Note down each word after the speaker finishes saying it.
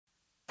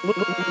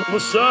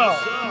What's up?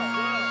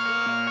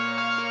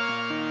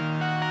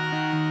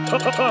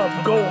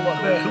 Top goal,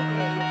 man.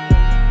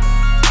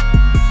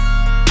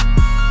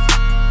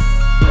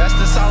 That's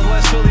the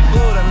Southwest Philly,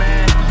 Florida,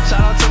 man. Shout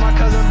out to my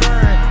cousin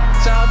Burn.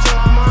 Shout out to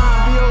my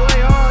mom.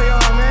 BOA, all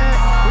y'all, man.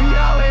 We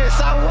out here,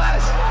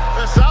 Southwest.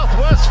 The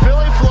Southwest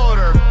Philly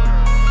floater.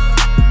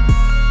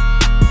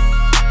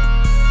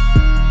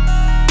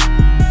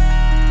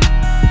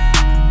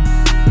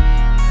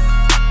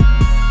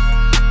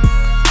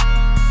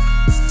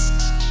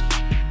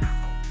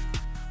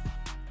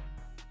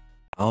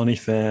 Colony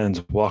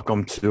fans,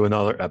 welcome to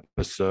another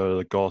episode of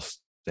the Gold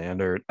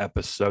Standard,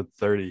 episode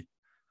 30.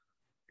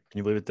 Can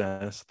you believe it,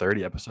 Dennis?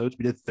 30 episodes?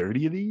 We did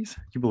 30 of these?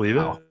 Can you believe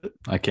Wow. it?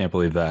 I can't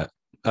believe that.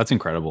 That's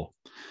incredible.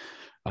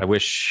 I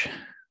wish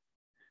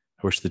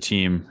the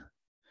team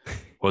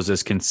was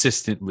as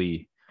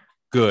consistently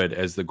good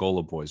as the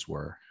Gola boys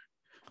were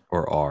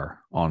or are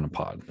on the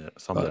pod. Yeah,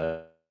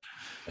 someday.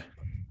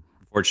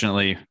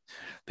 Unfortunately,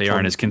 they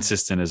aren't as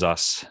consistent as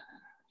us,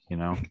 you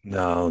know?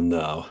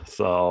 No.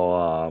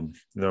 So,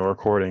 they're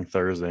recording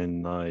Thursday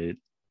night,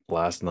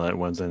 last night,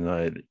 Wednesday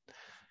night.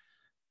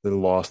 They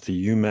lost to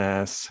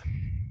UMass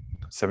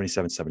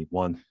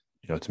 77-71,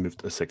 to move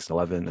to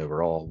 6-11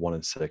 overall,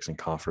 1-6 in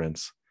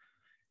conference.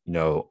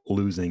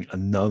 Losing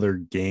another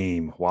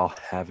game while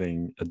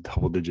having a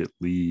double-digit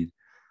lead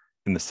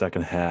in the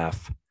second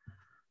half.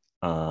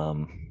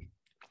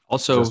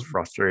 Also, just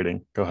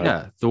frustrating. Go ahead.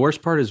 Yeah, the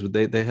worst part is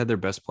they had their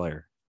best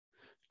player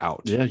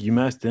out. Yeah,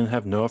 UMass didn't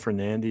have Noah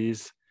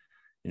Fernandez.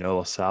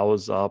 LaSalle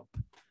was up,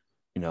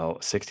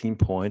 16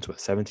 points with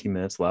 17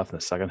 minutes left in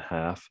the second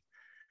half.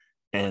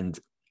 And,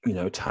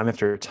 time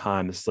after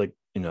time, this is like,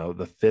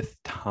 the fifth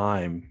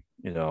time,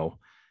 at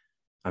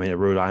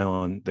Rhode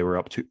Island, they were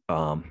up to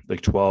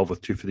 12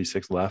 with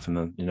 2:56 left. And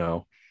then,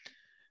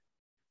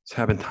 it's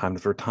happened time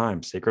after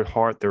time. Sacred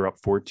Heart, they were up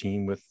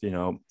 14 with,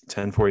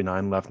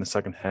 10:49 left in the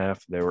second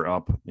half. They were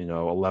up,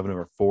 11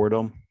 over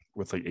Fordham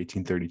with like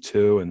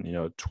 18:32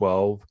 and,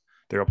 12.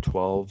 They're up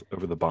 12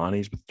 over the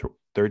Bonnies with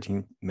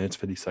 13 minutes,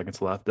 50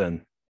 seconds left.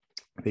 And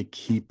they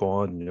keep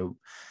on,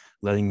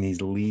 letting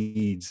these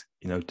leads,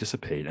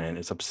 dissipate. And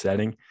it's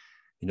upsetting,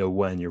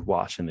 when you're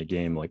watching the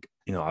game. Like,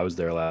 I was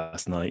there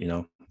last night,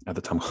 at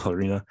the Tummel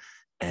Arena,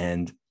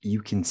 and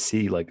you can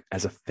see, like,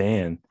 as a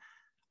fan,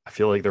 I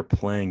feel like they're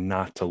playing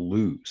not to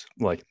lose.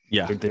 Like,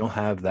 Yeah, they don't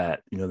have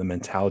that, the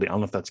mentality. I don't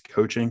know if that's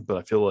coaching, but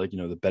I feel like,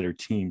 the better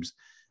teams,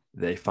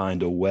 they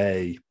find a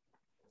way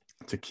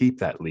to keep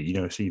that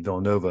lead. See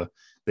Villanova,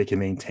 they can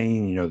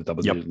maintain, the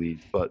double-digit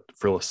lead. But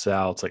for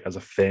LaSalle, it's like, as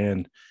a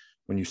fan,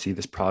 when you see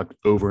this product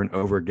over and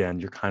over again,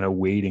 you're kind of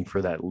waiting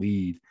for that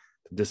lead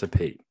to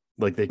dissipate.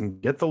 Like, they can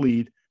get the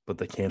lead, but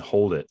they can't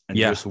hold it. And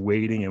you're just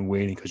waiting and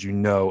waiting because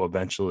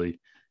eventually,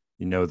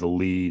 the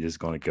lead is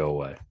going to go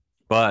away.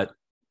 But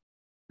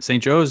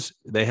St. Joe's,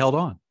 they held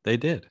on. They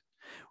did.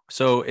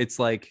 So it's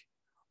like,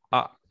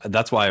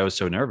 that's why I was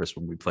so nervous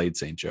when we played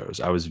St. Joe's.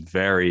 I was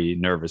very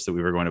nervous that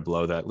we were going to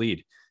blow that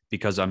lead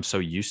because I'm so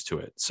used to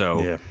it.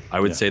 So I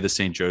would say the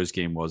St. Joe's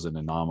game was an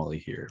anomaly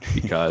here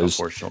because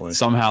Unfortunately,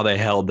 somehow they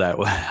held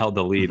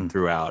the lead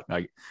throughout.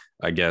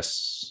 I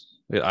guess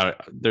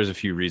there's a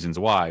few reasons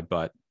why,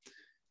 but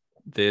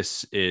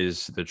this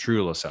is the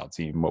true LaSalle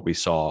team, what we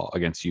saw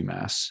against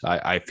UMass.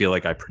 I feel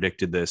like I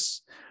predicted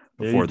this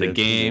before the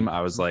game.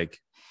 I was like,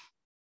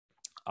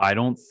 I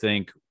don't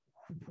think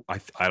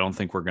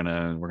we're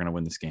gonna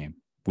win this game.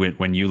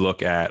 When you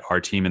look at our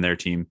team and their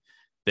team,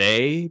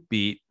 they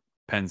beat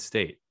Penn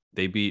State.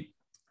 They beat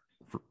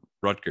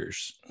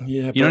Rutgers.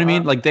 Yeah, you know what I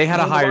mean? Like, they had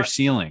a higher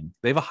ceiling.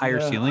 They have a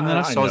higher ceiling than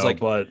us. So I was like,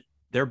 but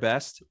their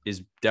best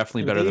is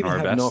definitely better than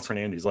our best. Noah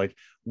Fernandez, like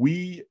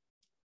we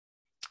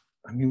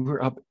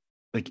were up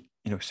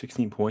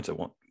 16 points at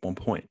one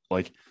point.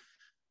 Like,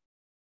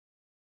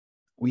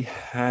 we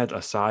had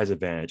a size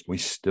advantage. We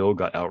still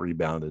got out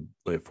rebounded,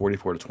 like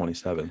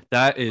 44-27.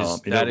 That is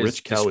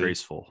Rich Kelly,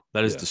 disgraceful.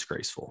 That is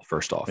disgraceful.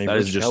 First off, that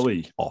Rich is just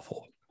Kelly,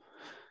 awful.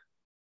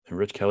 And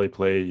Rich Kelly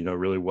played,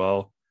 really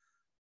well.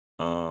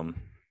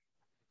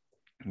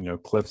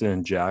 Clifton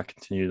and Jack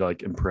continue to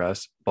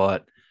impress,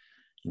 but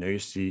you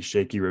see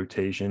shaky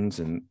rotations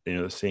and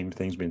the same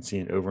things been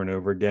seen over and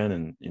over again,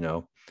 and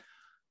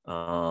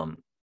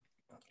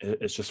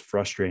it's just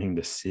frustrating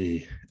to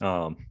see.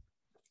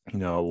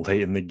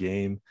 Late in the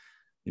game,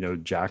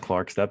 Jack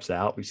Clark steps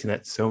out. We've seen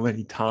that so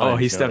many times. Oh,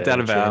 he stepped out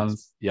of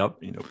bounds.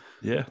 Yep.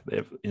 They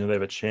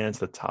have a chance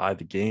to tie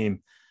the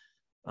game,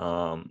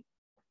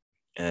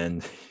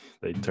 and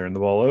they turn the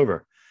ball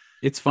over.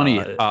 It's funny.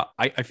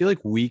 I feel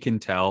like we can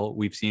tell.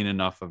 We've seen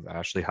enough of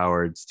Ashley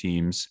Howard's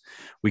teams.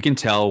 We can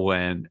tell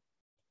when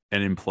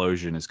an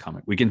implosion is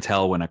coming. We can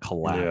tell when a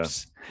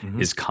collapse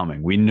is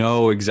coming. We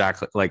know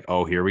exactly, like,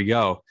 oh, here we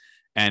go.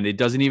 And it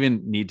doesn't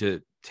even need to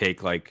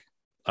take an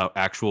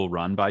actual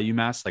run by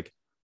UMass. Like,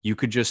 you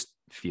could just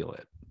feel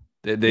it.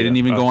 They didn't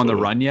even go on the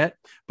run yet,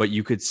 but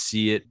you could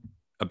see it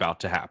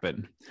about to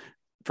happen.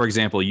 For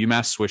example,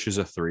 UMass swishes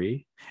a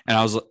three, and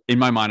I was in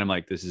my mind, I'm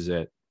like, this is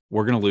it.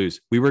 We're gonna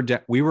lose. We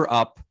were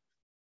up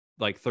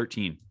like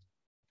 13,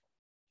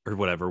 or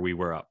whatever we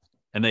were up,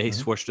 and they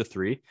switched to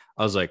 3.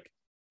 I was like,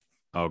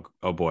 oh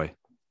boy,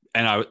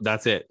 and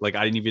that's it. Like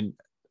I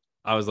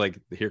was like,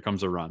 here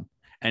comes a run,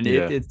 and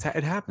it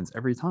happens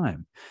every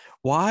time.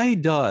 Why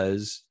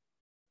does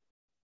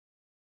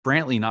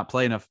Brantley not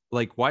play enough?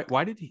 Like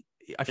why did he?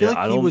 I feel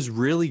like he was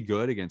really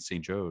good against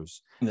St.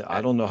 Joe's. Yeah,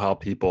 I don't know how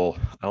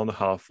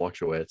it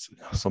fluctuates.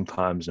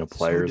 Sometimes,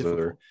 players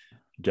are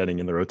getting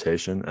in the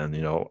rotation, and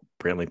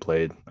Brantley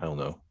played, I don't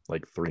know,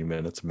 like 3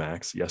 minutes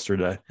max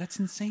yesterday. That's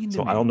insane to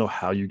so me. I don't know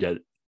how I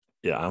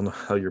don't know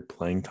how your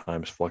playing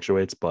times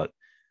fluctuates, but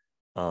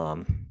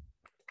I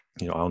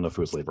don't know if it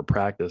was late for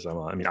practice. I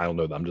don't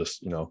know. I'm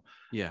just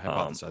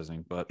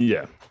hypothesizing, but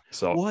yeah.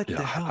 So what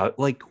the hell?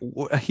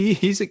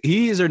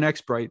 He is our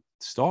next bright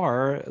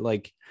star.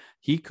 Like,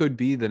 he could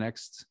be the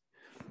next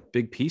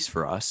big piece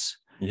for us.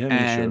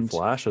 Yeah, he showed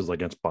flashes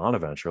against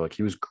Bonaventure. Like,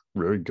 he was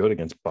really good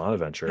against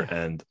Bonaventure,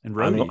 and I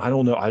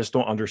don't know. I just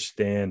don't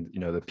understand,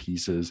 the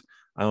pieces.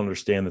 I don't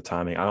understand the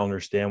timing. I don't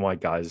understand why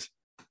guys,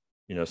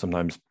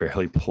 sometimes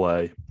barely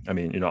play. I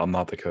mean, I'm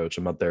not the coach.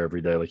 I'm not there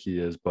every day like he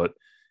is, but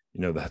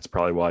that's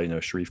probably why,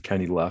 Sharif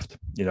Kenny left.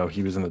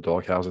 He was in the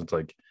doghouse. It's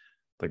like,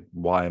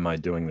 why am I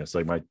doing this?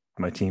 Like,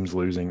 my team's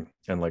losing,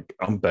 and like,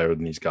 I'm better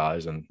than these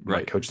guys, and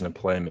my coach isn't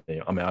playing me.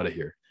 I'm out of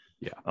here.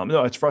 Yeah.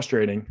 No, it's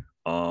frustrating.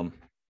 But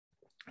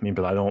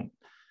I don't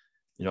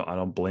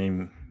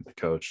blame the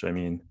coach. I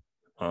mean,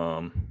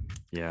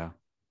 yeah,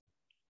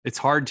 it's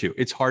hard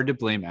to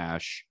blame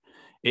Ash.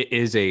 It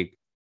is a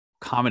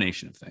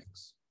combination of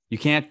things. You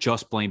can't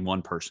just blame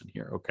one person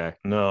here. Okay.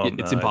 No,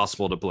 it's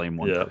impossible to blame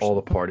one person. All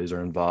the parties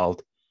are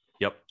involved.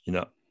 Yep.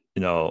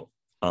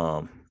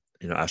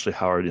 Ashley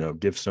Howard,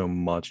 gives so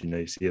much,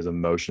 you see his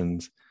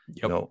emotions,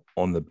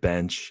 on the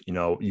bench,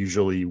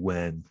 usually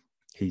when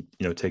he,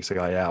 takes a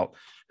guy out,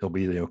 he'll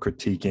be,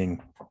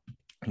 critiquing,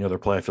 their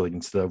play. I feel like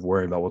instead of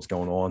worrying about what's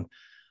going on,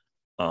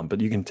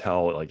 but you can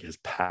tell like his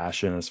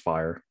passion, his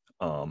fire,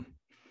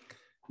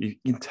 you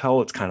can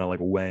tell it's kind of like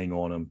weighing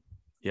on him.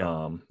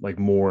 Yeah. Like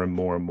more and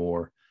more and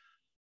more.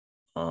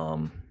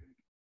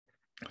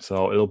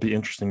 So it'll be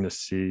interesting to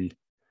see,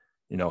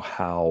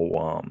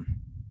 how,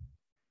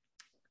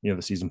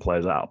 the season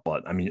plays out.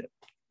 But I mean,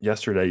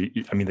 yesterday,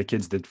 the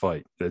kids did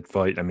fight.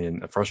 I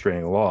mean, a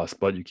frustrating loss,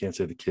 but you can't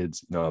say the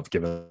kids, have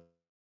given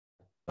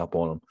up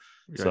on them.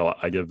 Right. So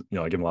I give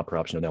them a lot of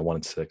props. Now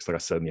 1-6, like I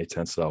said in the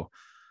A10. So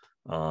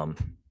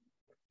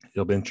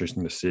it'll be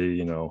interesting to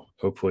see.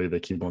 Hopefully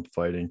they keep on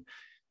fighting.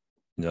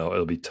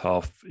 It'll be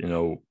tough.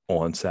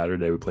 On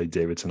Saturday we play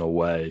Davidson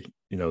away.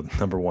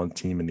 Number 1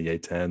 team in the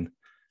A10,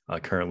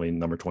 currently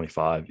number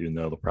 25. Even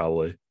though they'll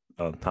probably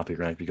not be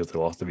ranked because they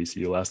lost to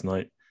VCU last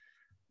night.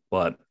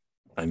 But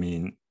I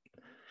mean,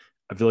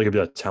 I feel like it'd be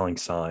a telling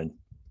sign.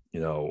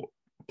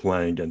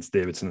 Playing against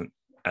Davidson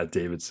at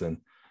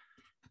Davidson,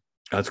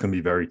 that's going to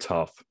be very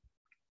tough.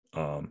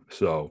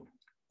 So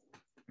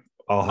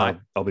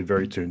I'll be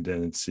very tuned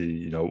in and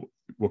see,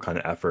 what kind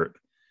of effort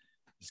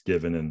is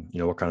given and,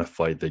 what kind of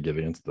fight they give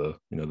against the,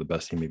 the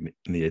best team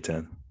in the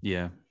A10.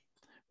 Yeah.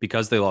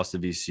 Because they lost to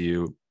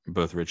VCU,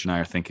 both Rich and I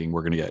are thinking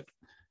we're going to get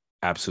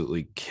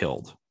absolutely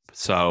killed.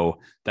 So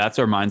that's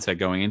our mindset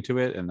going into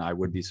it. And I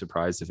would be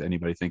surprised if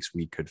anybody thinks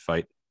we could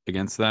fight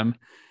against them.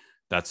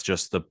 That's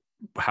just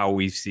how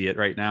we see it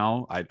right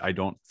now. I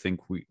don't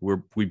think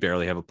we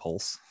barely have a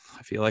pulse.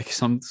 I feel like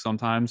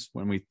sometimes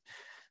when we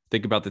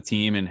think about the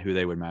team and who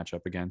they would match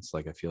up against,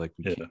 like, I feel like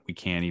we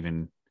can't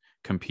even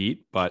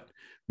compete, but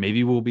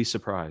maybe we'll be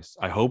surprised.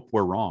 I hope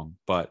we're wrong,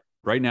 but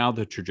right now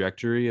the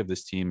trajectory of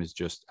this team is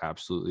just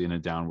absolutely in a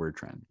downward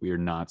trend. We are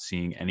not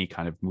seeing any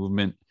kind of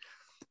movement.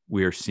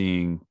 We are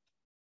seeing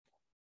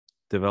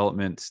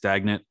development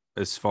stagnant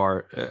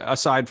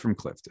aside from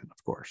Clifton,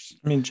 of course.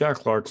 I mean,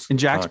 Jack's been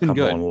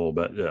good a little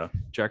bit. Yeah.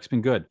 Jack's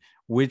been good,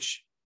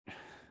 which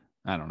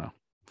I don't know.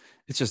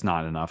 It's just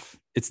not enough.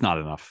 It's not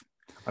enough.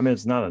 I mean,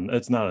 it's not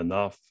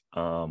enough. It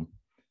kind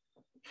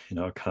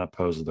of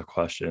poses the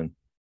question,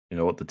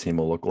 what the team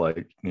will look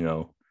like,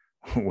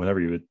 whenever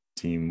you have a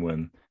team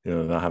when,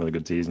 not having a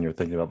good season, you're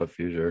thinking about the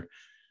future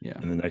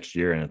in the next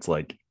year. And it's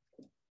like,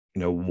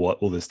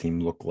 what will this team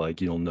look like?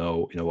 You don't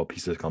know, what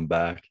pieces come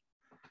back.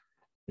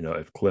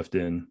 If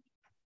Clifton,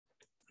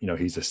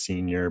 he's a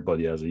senior, but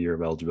he has a year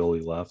of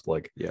eligibility left.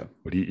 Like,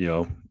 would he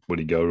go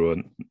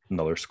to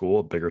another school,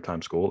 a bigger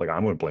time school? Like,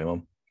 I'm going to blame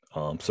him.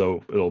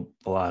 So it'll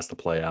has to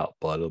play out,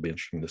 but it'll be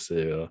interesting to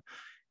see,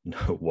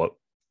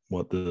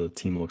 what the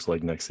team looks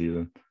like next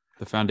season.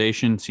 The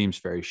foundation seems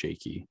very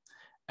shaky,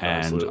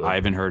 and absolutely. I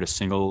haven't heard a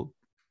single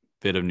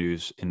bit of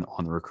news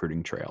on the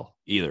recruiting trail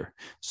either.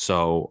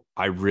 So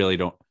I really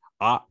don't.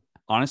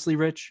 Honestly,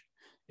 Rich,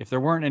 if there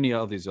weren't any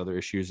of these other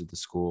issues at the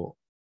school,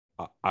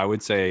 I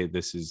would say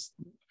this is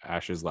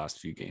Ash's last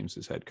few games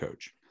as head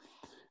coach.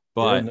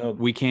 But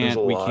we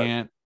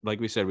can't, like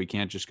we said, we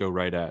can't just go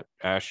right at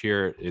Ash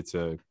here.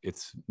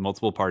 It's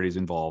multiple parties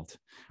involved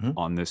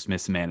on this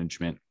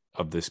mismanagement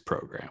of this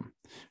program.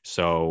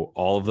 So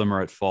all of them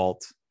are at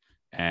fault,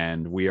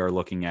 and we are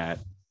looking at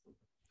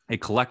a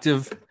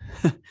collective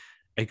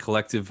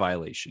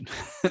violation.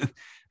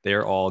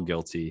 They're all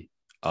guilty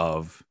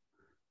of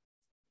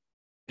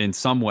in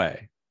some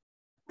way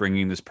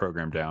bringing this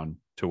program down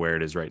to where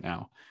it is right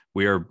now.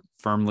 We are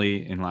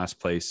firmly in last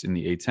place in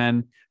the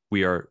A10.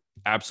 We are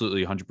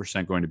absolutely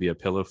 100% going to be a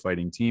pillow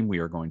fighting team. We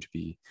are going to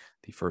be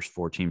the first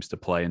 4 teams to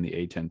play in the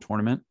A10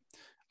 tournament.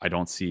 I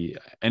don't see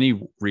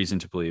any reason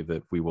to believe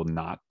that we will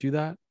not do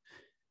that.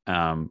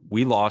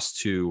 We lost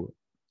to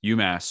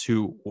UMass,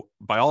 who,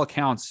 by all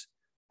accounts,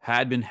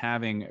 had been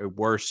having a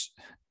worse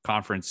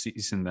conference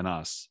season than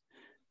us,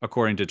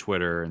 according to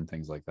Twitter and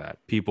things like that.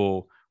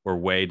 People were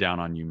way down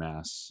on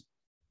UMass,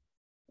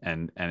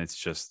 and it's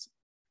just,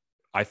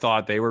 I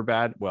thought they were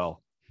bad.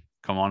 Well,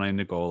 come on in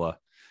Nicola,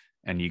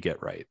 and you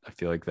get right. I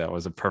feel like that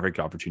was a perfect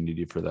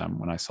opportunity for them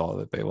when I saw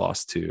that they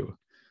lost to,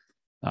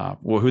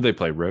 who they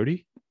play,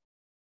 Rhodey.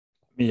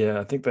 Yeah,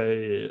 I think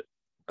they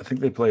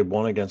played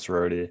one against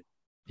Rhodey.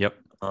 Yep.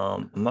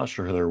 I'm not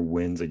sure who their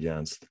wins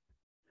against,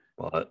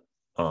 but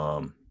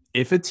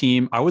if a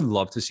team, I would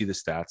love to see the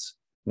stats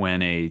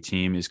when a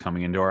team is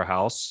coming into our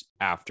house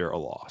after a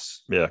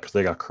loss. Yeah, because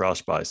they got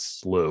crushed by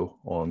SLU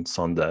on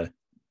Sunday.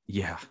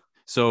 Yeah.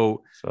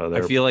 So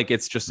I feel like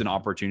it's just an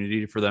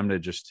opportunity for them to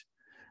just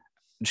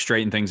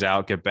straighten things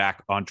out, get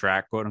back on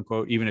track, quote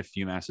unquote, even if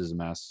UMass is a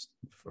mess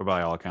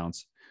by all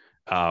accounts.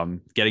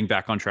 Getting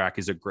back on track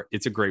is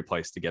it's a great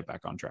place to get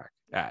back on track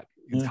at.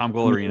 Tom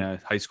Goal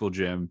Arena, high school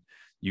gym.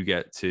 You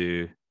get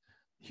to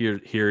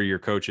hear your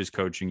coaches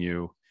coaching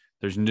you.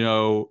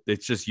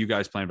 It's just you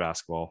guys playing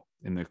basketball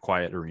in the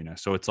quiet arena.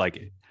 So it's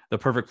like the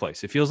perfect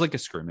place. It feels like a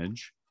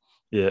scrimmage.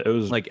 Yeah, it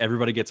was like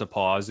everybody gets a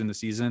pause in the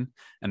season,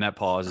 and that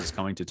pause is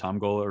coming to Tom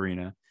Goal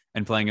Arena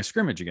and playing a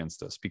scrimmage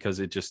against us, because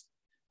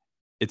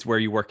it's where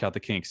you work out the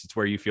kinks. It's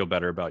where you feel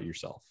better about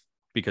yourself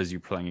because you're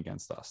playing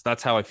against us.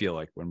 That's how I feel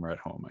like when we're at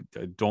home.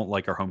 I don't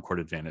like our home court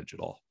advantage at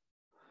all.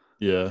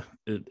 Yeah,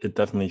 it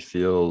definitely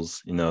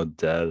feels,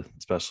 dead,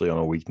 especially on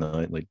a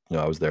weeknight. Like,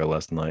 I was there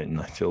last night, and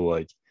I feel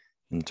like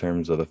in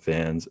terms of the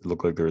fans, it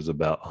looked like there was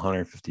about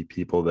 150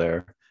 people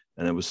there,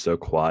 and it was so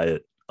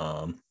quiet.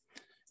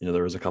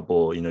 There was a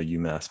couple,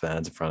 UMass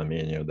fans in front of me,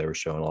 and, they were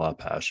showing a lot of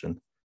passion.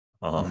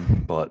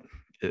 But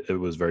it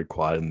was very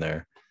quiet in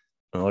there.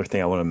 Another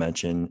thing I want to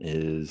mention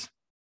is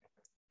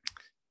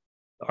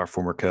our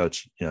former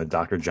coach,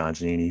 Dr. John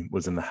Giannini,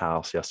 was in the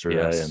house yesterday,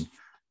 Yes. and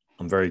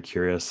I'm very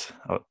curious.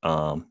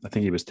 I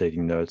think he was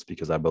taking notes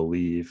because I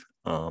believe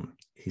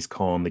he's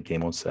calling the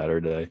game on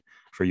Saturday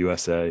for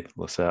USA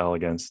LaSalle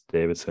against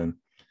Davidson.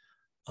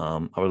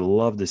 I would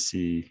love to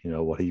see,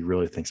 what he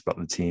really thinks about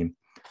the team.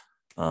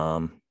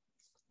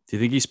 Do you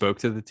think he spoke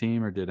to the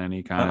team or did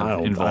any kind of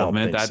I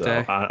involvement don't that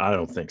day? I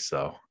don't think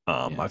so.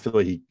 I feel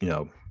like he,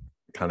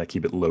 kind of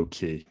keep it low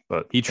key,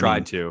 but He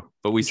tried to,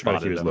 but we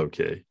spotted he was him. low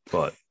key.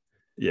 But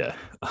yeah,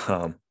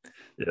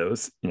 it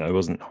was, it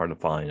wasn't hard to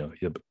find.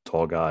 He's a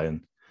tall guy,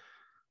 and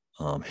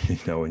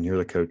when you're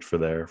the coach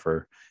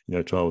for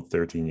 12,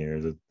 13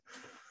 years, it's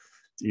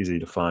easy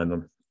to find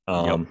them.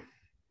 Yep.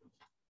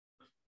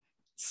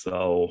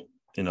 So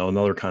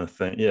another kind of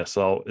thing. Yeah,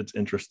 so it's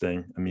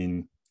interesting. I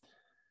mean,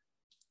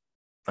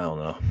 I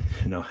don't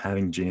know.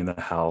 Having G in the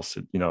house,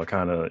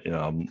 kind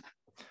of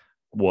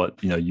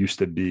what used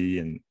to be,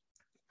 and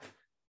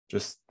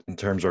just in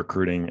terms of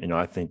recruiting,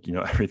 I think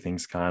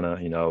everything's kind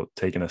of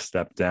taking a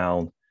step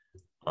down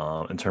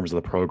in terms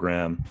of the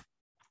program.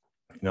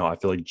 I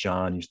feel like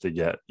John used to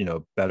get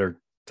better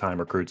time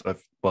recruits,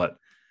 but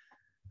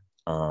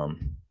I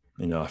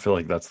feel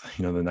like that's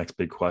the next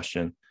big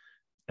question.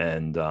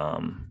 And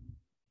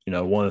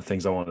one of the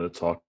things I wanted to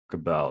talk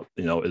about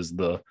is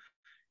the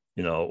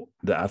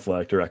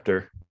athletic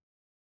director,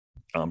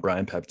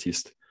 Brian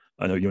Baptiste.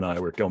 I know you and I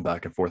were going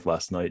back and forth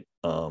last night,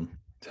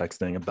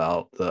 texting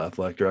about the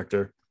athletic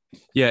director.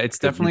 Yeah, it's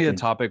definitely a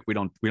topic we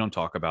don't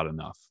talk about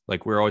enough.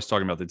 Like, we're always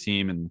talking about the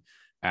team and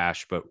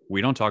Ash, but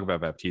we don't talk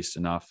about Baptiste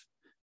enough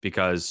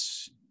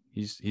because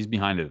he's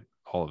behind it,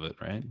 all of it,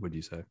 right? What do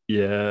you say?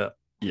 Yeah.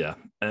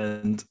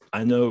 And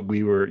I know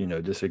we were,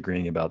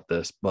 disagreeing about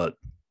this, but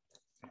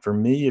for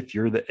me, if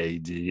you're the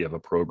AD of a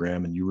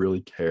program and you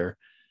really care,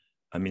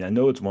 I mean, I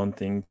know it's one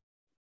thing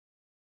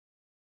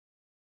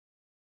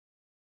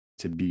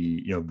to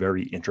be,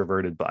 very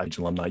introverted, but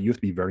alumni, you have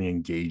to be very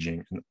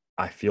engaging. And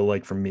I feel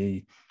like for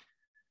me,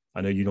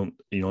 I know you don't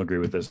agree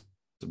with this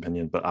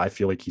opinion, but I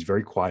feel like he's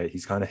very quiet.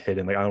 He's kind of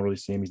hidden. Like, I don't really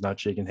see him. He's not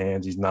shaking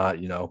hands. He's not,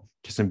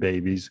 kissing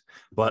babies.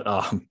 But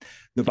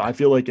I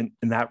feel like in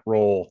that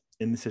role,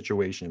 in the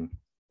situation,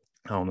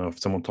 I don't know if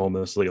someone told me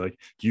this, like,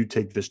 do you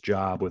take this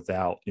job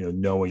without,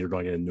 knowing you're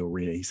going to get a new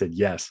arena? He said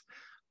yes,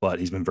 but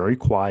he's been very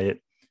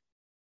quiet.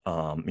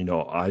 I've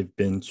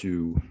been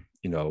to,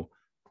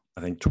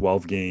 I think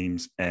 12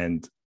 games,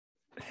 and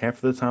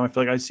half of the time I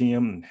feel like I see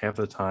him, and half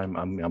of the time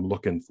I'm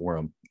looking for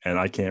him and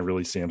I can't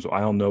really see him. So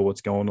I don't know what's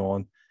going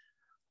on.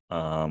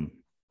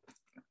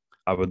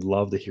 I would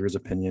love to hear his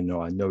opinion.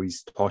 I know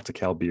he's talked to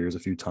Cal Beers a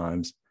few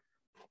times.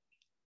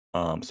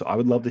 So I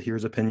would love to hear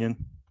his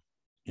opinion.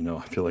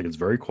 I feel like it's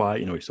very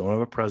quiet. We still don't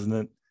have a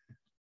president.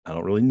 I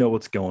don't really know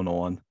what's going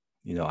on.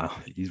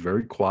 He's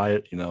very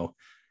quiet.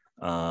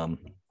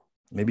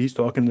 Maybe he's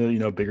talking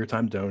to bigger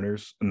time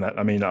donors, and that,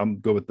 I mean, I'm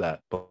good with that.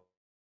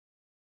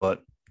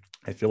 But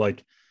I feel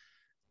like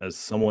as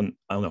someone,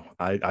 I don't know,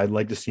 I'd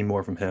like to see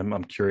more from him.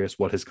 I'm curious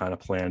what his kind of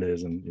plan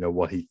is and,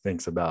 what he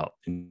thinks about,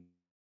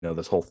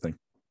 this whole thing.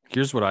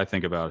 Here's what I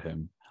think about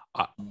him.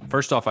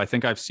 First off, I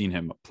think I've seen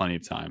him plenty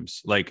of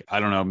times. Like, I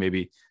don't know,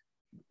 maybe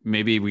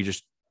we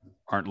just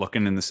aren't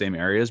looking in the same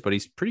areas, but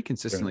he's pretty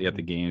consistently at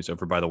the games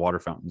over by the water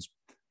fountains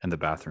and the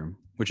bathroom,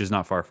 which is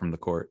not far from the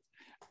court.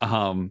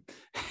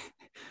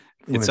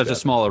 It's such a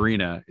small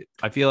arena.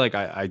 I feel like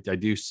I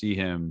do see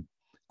him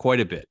quite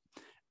a bit.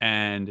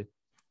 And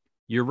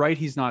you're right,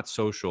 he's not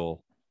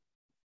social.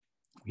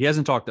 He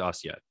hasn't talked to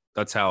us yet.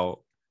 That's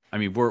how, I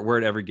mean, we're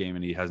at every game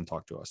and he hasn't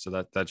talked to us. So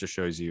that just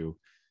shows you,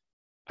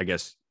 I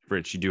guess,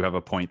 Rich, you do have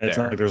a point there. It's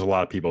not like there's a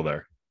lot of people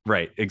there.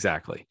 Right,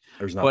 exactly.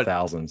 There's not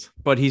thousands.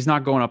 But he's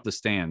not going up the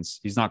stands.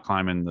 He's not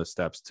climbing the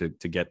steps to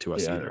get to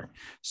us either.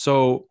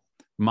 So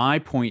my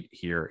point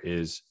here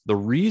is the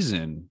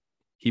reason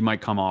he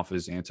might come off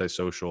as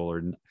antisocial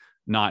or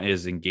not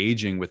as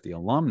engaging with the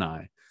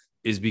alumni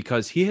is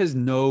because he has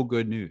no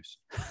good news.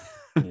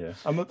 Yeah.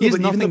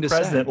 Even the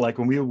president, like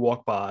when we would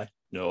walk by,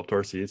 up to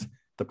our seats,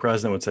 the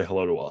president would say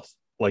hello to us.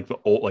 Like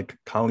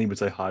Colleen would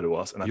say hi to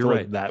us. And I feel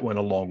like that went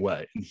a long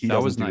way. And he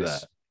doesn't do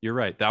that. You're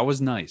right. That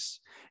was nice.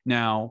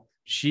 Now,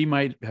 she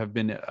might have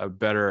been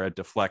better at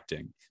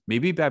deflecting.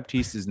 Maybe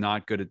Baptiste is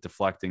not good at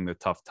deflecting the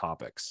tough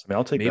topics. I mean,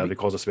 I'll take that. He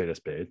calls a spade a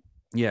spade.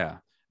 Yeah.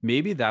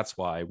 Maybe that's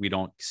why we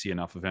don't see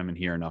enough of him and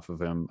hear enough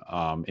of him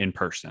in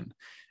person.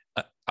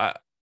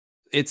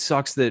 It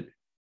sucks that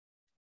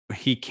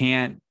he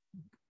can't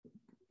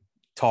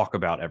talk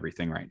about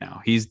everything right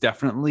now. He's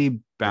definitely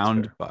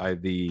bound by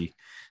the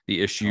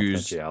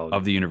issues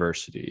of the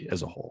university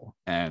as a whole.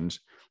 And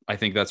I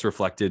think that's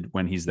reflected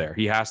when he's there.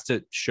 He has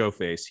to show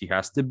face. He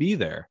has to be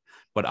there.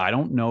 But I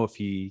don't know if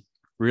he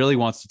really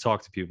wants to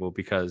talk to people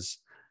because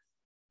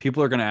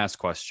people are going to ask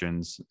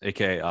questions,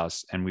 aka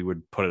us, and we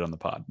would put it on the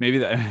pod. Maybe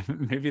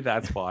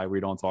that's why we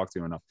don't talk to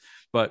him enough.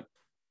 But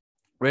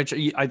Rich,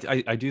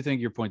 I do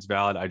think your point's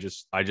valid. I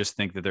just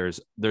think that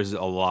there's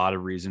a lot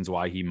of reasons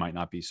why he might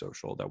not be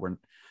social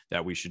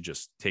that we should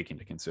just take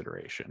into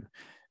consideration.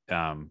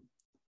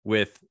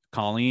 With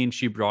Colleen,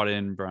 she brought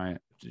in Brian.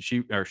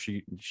 She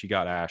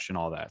got Ash and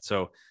all that.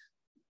 So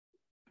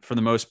for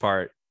the most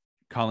part,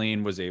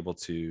 Colleen was able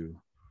to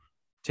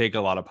take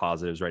a lot of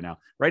positives right now.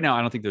 Right now,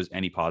 I don't think there's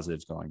any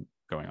positives going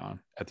on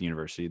at the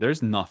university.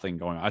 There's nothing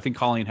going on. I think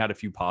Colleen had a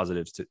few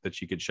positives that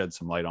she could shed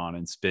some light on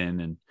and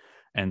spin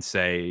and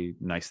say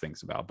nice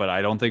things about. But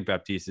I don't think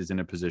Baptiste is in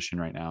a position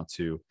right now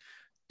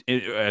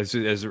as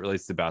it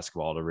relates to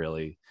basketball to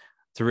really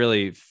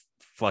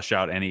flesh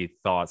out any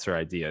thoughts or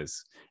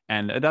ideas.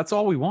 And that's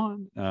all we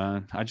want.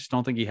 I just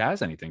don't think he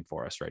has anything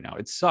for us right now.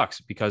 It sucks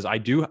because I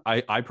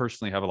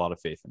personally have a lot of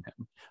faith in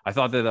him. I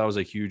thought that was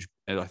a huge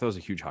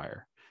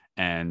hire.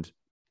 And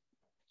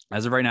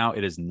as of right now,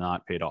 it has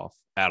not paid off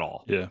at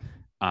all. Yeah.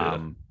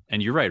 And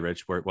you're right,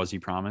 Rich. Where was he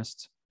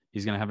promised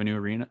he's going to have a new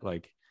arena?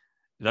 Like,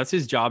 that's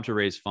his job to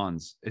raise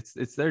funds.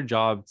 It's their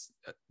job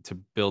to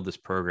build this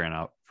program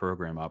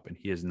up, and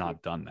he has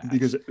not done that.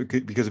 Because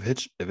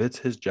if it's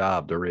his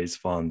job to raise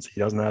funds,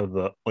 he doesn't have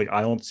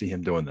I don't see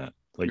him doing that.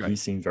 Like, he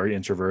seems very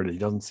introverted. He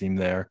doesn't seem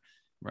there,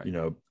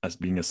 as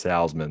being a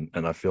salesman.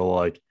 And I feel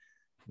like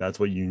that's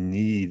what you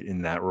need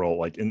in that role.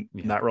 Like in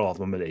that role of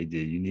limited AD,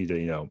 you need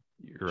to,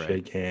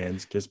 shake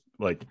hands, kiss.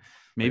 Like,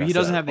 maybe he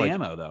doesn't have the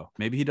ammo though.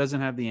 Maybe he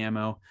doesn't have the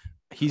ammo.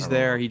 He's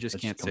there. He just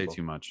can't say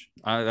too much.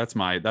 That's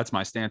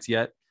my stance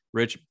yet.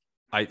 Rich,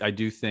 I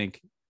do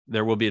think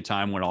there will be a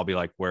time when I'll be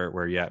like, where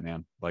are you at,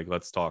 man? Like,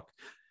 let's talk.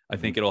 I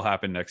think it'll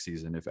happen next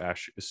season. If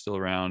Ash is still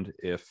around,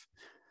 if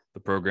the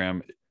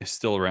program is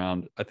still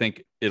around, I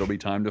think it'll be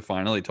time to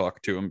finally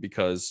talk to him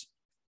because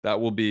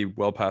that will be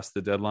well past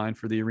the deadline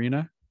for the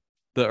arena.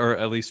 Or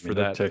at least for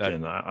that.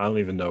 I don't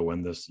even know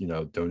when this,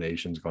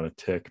 donation is going to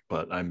tick,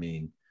 but I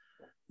mean,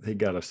 they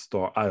got to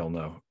start. I don't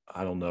know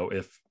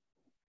if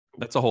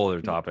that's a whole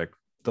other topic.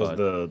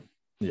 What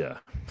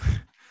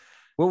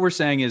we're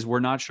saying is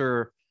we're not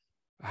sure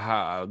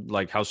how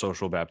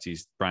social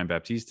Brian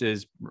Baptiste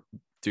is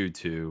due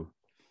to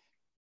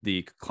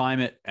the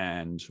climate,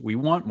 and we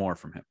want more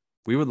from him.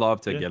 We would love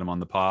to get him on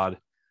the pod.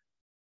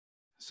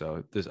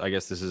 So I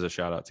guess this is a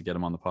shout out to get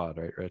him on the pod,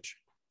 right, Rich?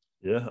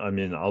 Yeah, I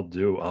mean, I'll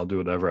do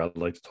whatever. I'd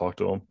like to talk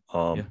to him.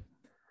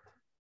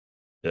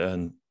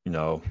 And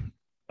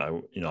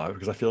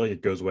because I feel like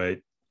it goes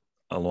a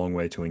long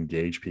way to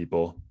engage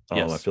people.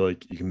 I feel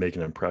like you can make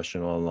an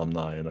impression on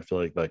alumni, and I feel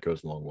like that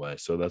goes a long way.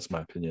 So that's my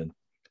opinion.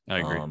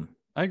 I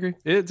agree.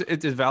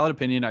 It's a valid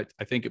opinion. I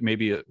think it may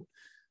be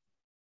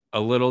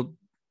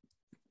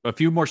a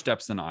few more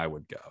steps than I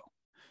would go.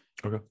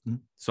 Okay. Mm-hmm.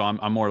 So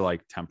I'm more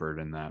like tempered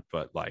in that,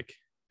 but like,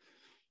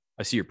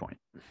 I see your point.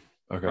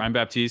 Okay. Brian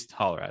Baptiste,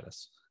 holler at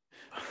us.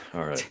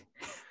 All right.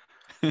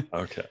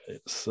 Okay.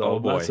 So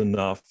that's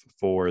enough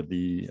for I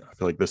feel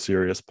like the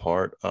serious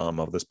part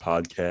of this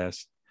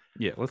podcast.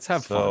 Yeah, let's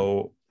have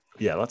fun.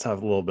 Yeah, let's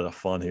have a little bit of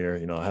fun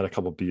here. I had a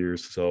couple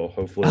beers, so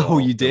hopefully. Oh,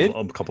 you did?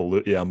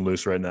 I'm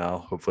loose right now.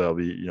 Hopefully, I'll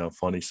be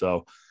funny.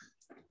 So,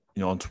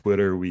 on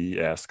Twitter, we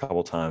asked a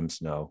couple times,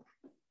 the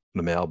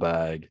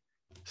mailbag,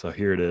 So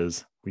here it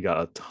is. We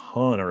got a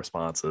ton of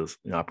responses.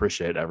 I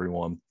appreciate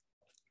everyone,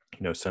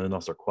 sending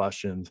us their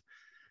questions.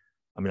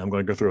 I mean, I'm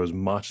going to go through as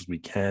much as we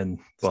can.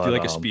 Let's do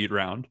like a speed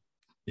round.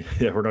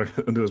 Yeah, we're going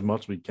to do as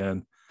much as we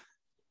can.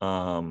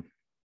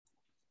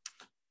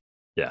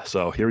 Yeah,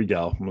 so here we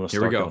go. I'm going to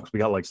start. Here we go. We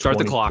got like start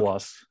 20 the clock.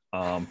 plus.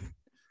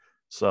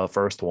 So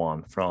first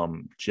one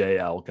from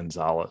JL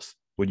Gonzalez.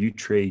 Would you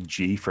trade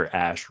G for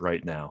Ash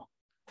right now?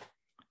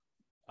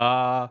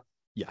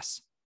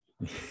 Yes.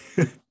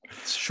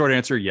 Short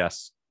answer,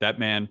 yes. That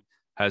man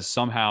has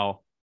somehow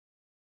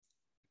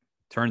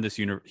turned that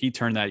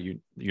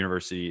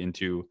university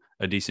into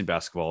a decent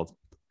basketball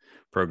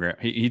program.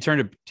 He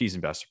turned a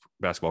decent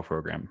basketball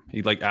program.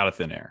 He like out of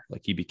thin air.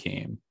 Like he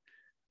became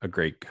a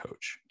great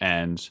coach.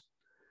 And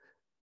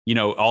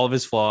all of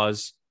his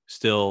flaws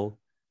still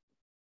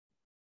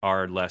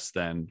are less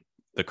than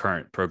the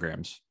current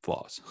program's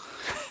flaws.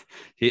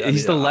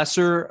 He's the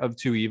lesser of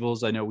two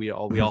evils. I know we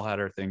all had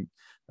our thing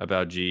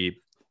about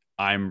G.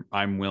 I'm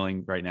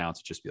willing right now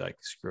to just be like,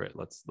 screw it.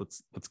 Let's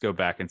go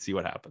back and see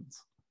what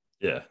happens.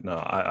 Yeah, no,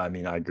 I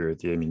mean, I agree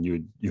with you. I mean,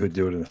 you would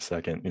do it in a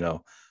second.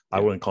 I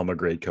wouldn't call him a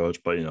great coach,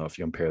 but if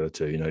you compare the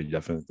two, you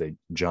definitely think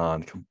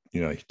John,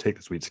 you take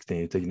the Sweet 16,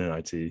 you take an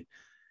NIT,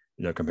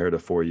 compared to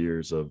 4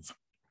 years of,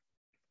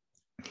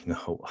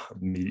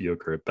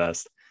 mediocre at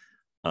best.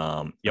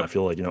 I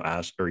feel like,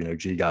 Ash or,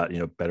 G got,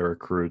 better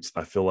recruits.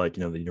 I feel like,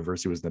 the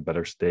university was in a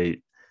better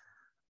state.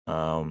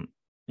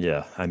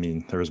 Yeah, I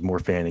mean, there was more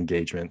fan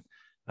engagement.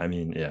 I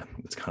mean, yeah,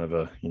 it's kind of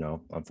a,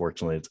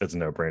 unfortunately, it's a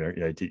no brainer.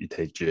 You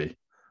take G.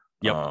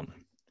 Yep.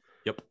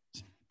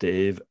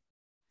 Dave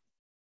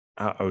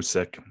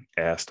Osik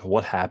asked,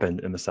 what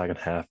happened in the second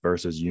half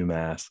versus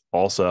UMass?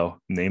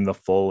 Also, name the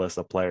full list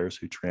of players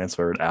who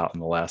transferred out in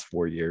the last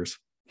 4 years.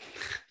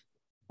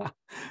 Do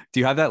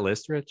you have that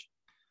list, Rich?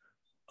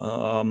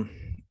 I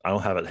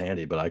don't have it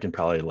handy, but I can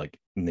probably like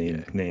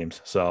name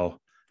names. So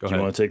Go do ahead.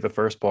 you want to take the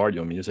first part?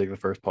 You want me to take the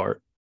first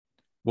part?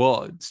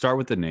 Well, start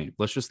with the name.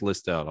 Let's just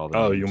list out all the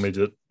names. You want me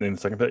to name the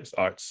second page?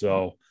 All right.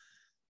 So,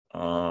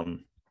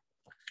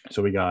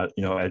 so we got,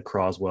 Ed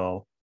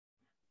Croswell,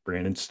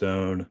 Brandon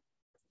Stone,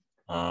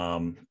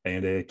 Ande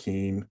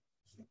Akeem,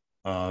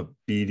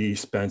 BD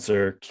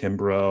Spencer,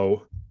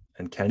 Kimbrough,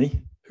 and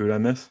Kenny. Who did I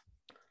miss?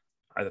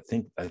 I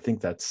think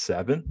that's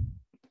 7.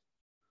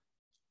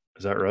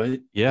 Is that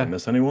right? Yeah. Did I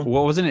miss anyone?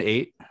 What wasn't it,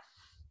 8? I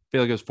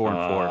feel like it was 4 and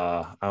 4.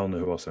 I don't know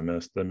who else I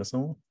missed. Did I miss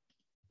anyone?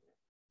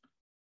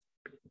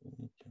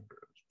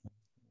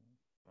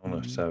 I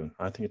don't know. 7.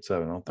 I think it's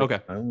 7. I don't think,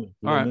 Okay. I don't know.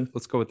 All right.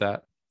 Let's go with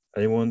that.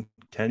 Anyone?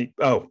 Kenny?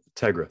 Oh,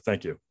 Tegra.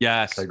 Thank you.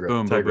 Yes. Tegra.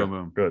 Boom, Tegra. boom,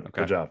 boom, boom. Good.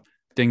 Okay. Good job.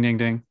 Ding, ding,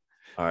 ding.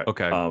 All right.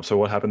 Okay. So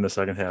what happened the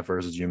second half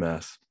versus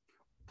UMass?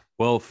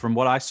 Well, from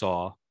what I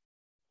saw,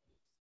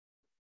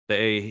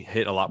 they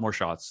hit a lot more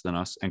shots than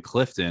us, and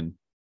Clifton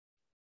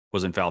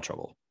was in foul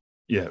trouble.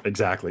 Yeah,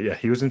 exactly. Yeah,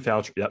 he was in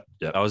foul. Yep.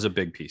 That was a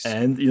big piece.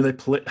 And they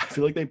play. I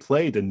feel like they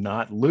played to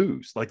not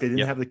lose. Like they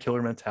didn't have the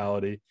killer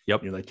mentality.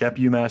 Yep. They kept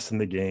UMass in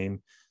the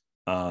game.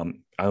 I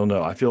don't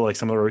know. I feel like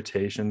some of the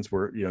rotations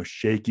were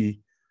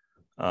shaky.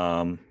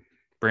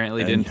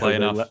 Brantley didn't play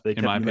enough, they kept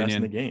in my UMass opinion.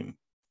 in the game.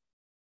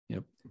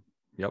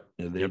 Yep.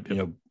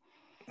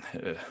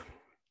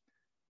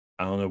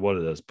 I don't know what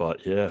it is,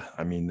 but yeah,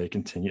 I mean, they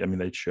continue. I mean,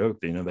 they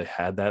choked. They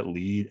had that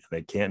lead, and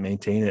they can't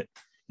maintain it.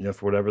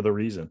 For whatever the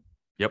reason.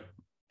 Yep.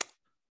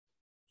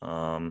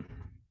 All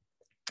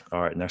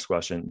right, next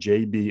question.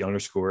 JB_SNKH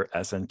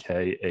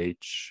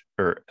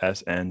or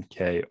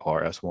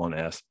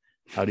SNKRS1S.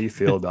 How do you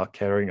feel about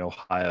carrying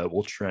Ohio?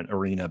 Will Trent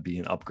Arena be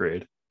an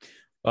upgrade?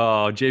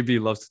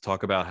 JB loves to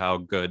talk about how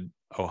good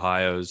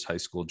Ohio's high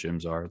school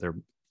gyms are.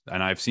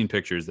 And I've seen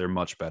pictures. They're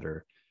much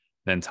better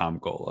than Tom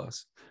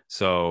Gola's.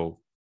 So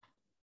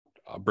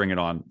I'll bring it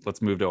on.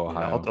 Let's move to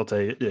Ohio. I'll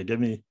tell you. Yeah, give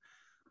me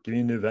a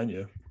new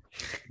venue.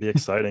 Be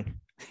exciting.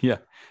 Yeah.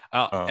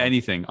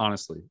 Anything,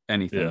 honestly,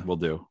 anything will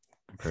do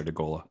compared to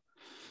Gola.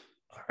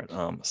 All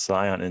right.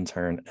 Scion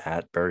intern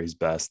at Barry's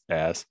Best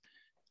asks,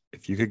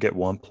 if you could get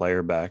one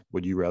player back,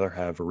 would you rather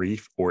have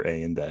Reef or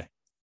A&Day?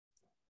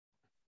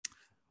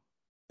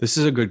 This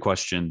is a good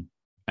question.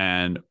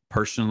 And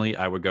personally,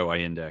 I would go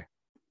A&Day.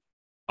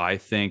 I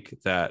think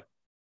that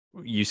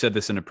you said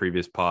this in a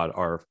previous pod,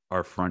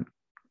 our front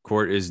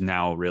court is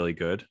now really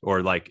good,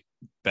 or like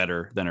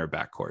better than our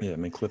back court. Yeah, I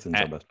mean, Clifton's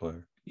our best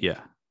player. Yeah,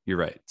 you're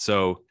right.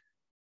 So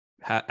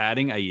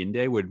adding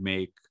Allende would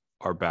make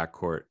our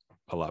backcourt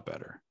a lot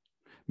better,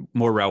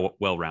 more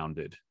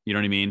well-rounded. You know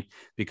what I mean?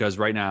 Because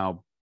right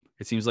now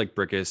it seems like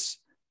Brickus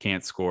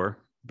can't score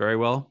very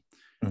well.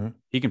 Mm-hmm.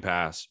 He can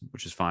pass,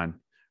 which is fine.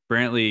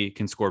 Brantley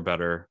can score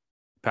better.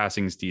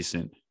 Passing is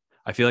decent.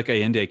 I feel like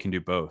Allende can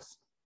do both.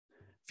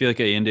 I feel like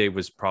Allende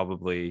was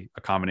probably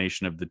a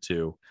combination of the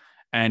two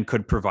and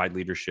could provide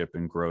leadership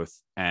and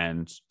growth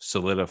and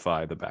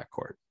solidify the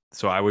backcourt.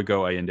 So I would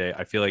go Allende.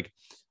 I feel like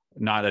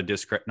not to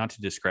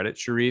discredit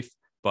Sharif,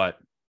 but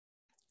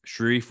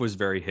Sharif was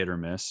very hit or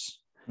miss.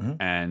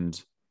 Mm-hmm.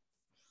 And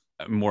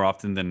more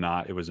often than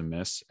not, it was a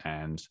miss.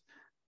 And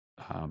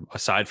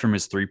aside from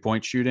his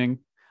 3-point shooting,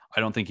 I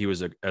don't think he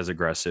was as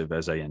aggressive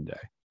as Allende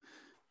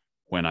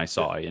when I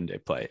saw Allende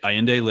play.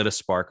 Allende lit a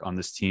spark on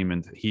this team,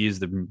 and he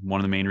is one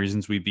of the main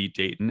reasons we beat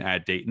Dayton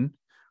at Dayton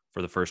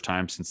for the first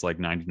time since like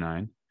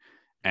 99.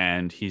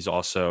 And he's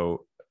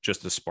also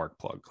just a spark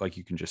plug. Like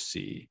you can just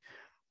see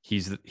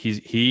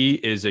he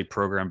is a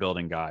program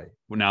building guy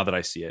now that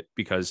I see it,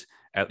 because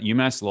at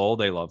UMass Lowell,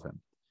 they love him.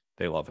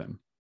 They love him.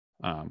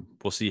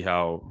 We'll see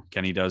how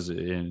Kenny does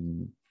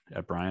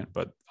at Bryant,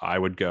 but I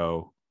would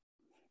go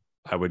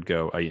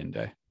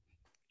Allende.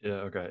 Yeah,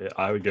 okay.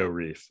 I would go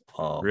Reef.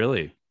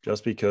 Really?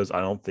 Just because I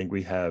don't think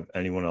we have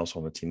anyone else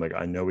on the team. Like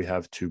I know we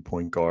have 2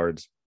 point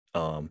guards,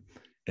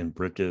 in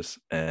Brickus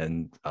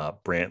and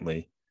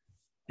Brantley,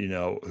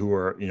 who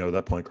are,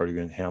 that point guard who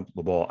can handle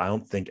the ball. I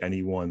don't think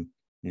anyone,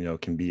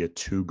 can be a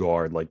 2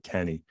 guard like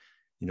Kenny.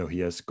 He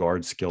has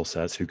guard skill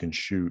sets, who can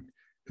shoot,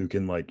 who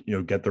can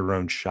get their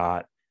own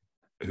shot,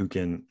 who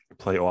can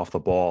play off the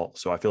ball.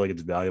 So I feel like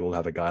it's valuable to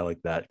have a guy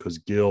like that, because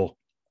Gill,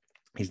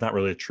 he's not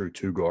really a true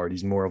 2 guard.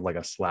 He's more of like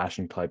a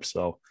slashing type.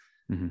 So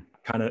you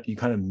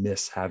kind of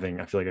miss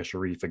having, I feel like, a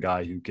Sharif, a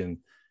guy who can,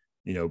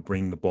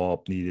 bring the ball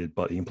up needed,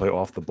 but he can play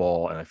off the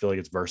ball. And I feel like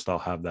it's versatile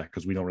to have that,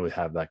 because we don't really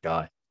have that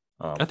guy.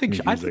 I think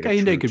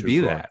Allende could be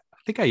that. I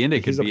think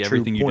Allende could be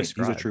everything you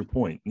described. He's a true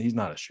point. He's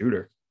not a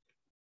shooter.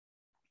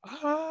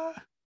 I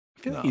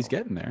feel like he's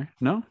getting there.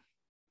 No?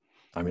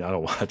 I mean, I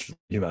don't watch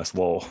UMass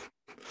Lowell.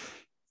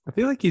 I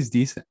feel like he's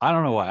decent. I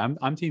don't know why.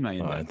 I'm team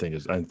Allende. I didn't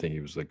think he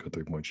was like a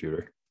 3-point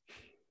shooter.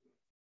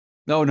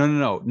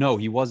 No,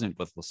 he wasn't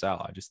with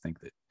LaSalle. I just think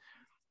that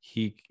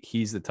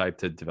he's the type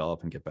to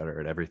develop and get better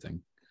at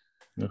everything.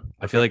 Yeah.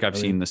 I feel like I've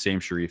seen the same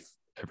Sharif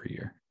every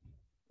year.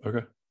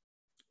 Okay.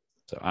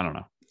 So I don't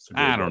know.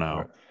 I don't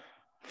know.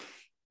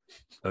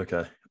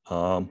 Okay.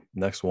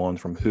 Next one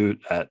from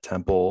Hoot at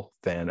Temple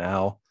Fan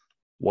Al.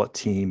 What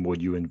team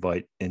would you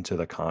invite into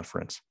the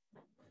conference?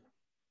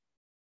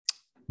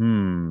 That's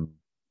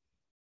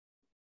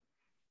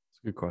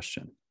a good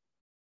question.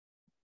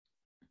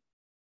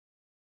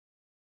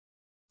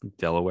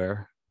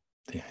 Delaware.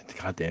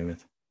 God damn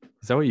it.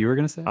 Is that what you were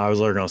going to say? I was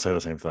literally going to say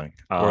the same thing.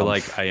 Or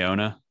like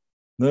Iona?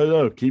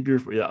 No. Keep your.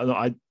 Yeah. No.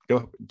 I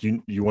go.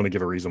 Do you want to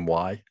give a reason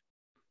why?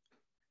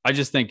 I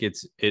just think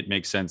it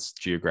makes sense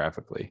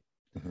geographically.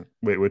 Mm-hmm.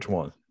 Wait, which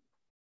one?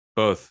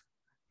 Both.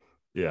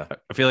 Yeah.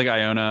 I feel like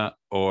Iona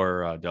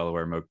or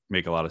Delaware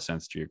make a lot of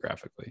sense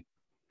geographically.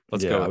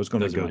 Let's go. I was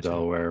going to go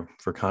Delaware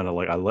for kind of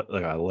like I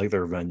like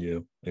their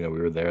venue. We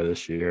were there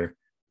this year.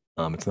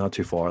 It's not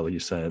too far, like you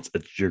said.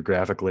 It's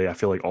geographically. I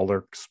feel like all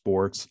their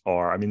sports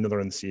are. I mean, they're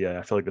in the CAA.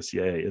 I feel like the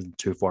CAA isn't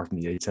too far from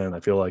the A10. I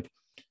feel like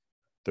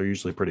they're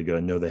usually pretty good. I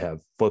know they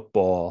have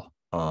football,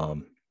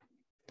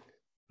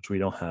 which we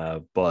don't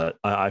have, but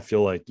I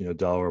feel like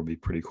Delaware would be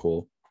pretty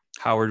cool.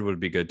 Howard would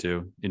be good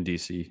too in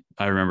DC.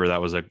 I remember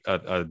that was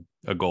a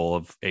goal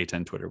of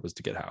A10 Twitter was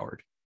to get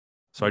Howard.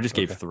 So I just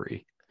gave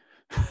 3.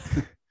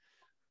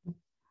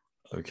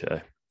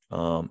 Okay.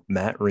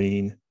 Matt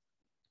Reen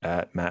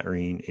at Matt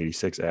Reen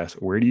 86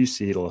 asks, where do you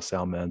see the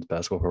LaSalle men's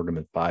basketball program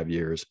in 5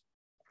 years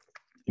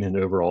in an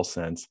overall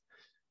sense?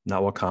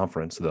 Not what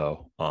conference,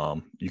 though.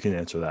 You can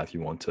answer that if you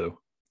want to.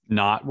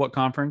 Not what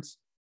conference?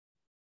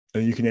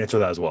 And you can answer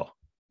that as well.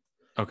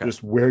 Okay.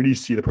 Just where do you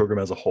see the program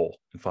as a whole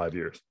in 5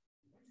 years?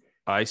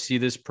 I see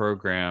this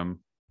program.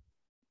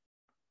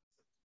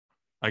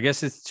 I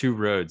guess it's 2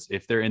 roads.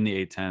 If they're in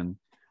the A10,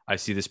 I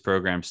see this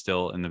program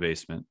still in the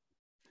basement,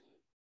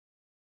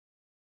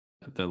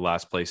 the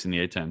last place in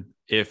the A10.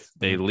 If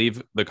they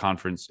leave the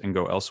conference and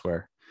go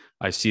elsewhere,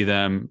 I see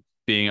them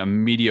being a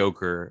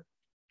mediocre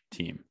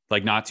team,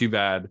 like not too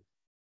bad,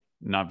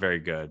 not very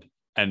good,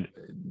 and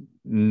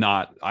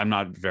I'm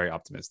not very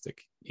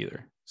optimistic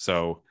either.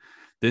 So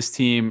this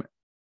team,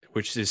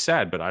 which is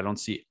sad, but I don't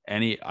see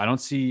any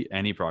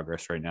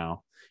progress right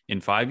now. In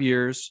 5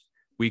 years,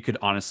 we could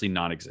honestly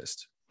not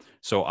exist.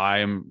 So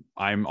I'm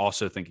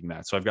also thinking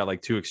that. So I've got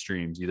like 2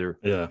 extremes. Either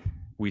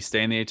we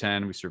stay in the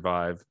A10, we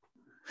survive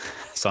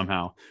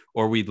somehow,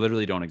 or we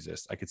literally don't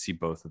exist. I could see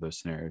both of those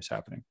scenarios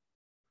happening.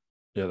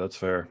 Yeah, that's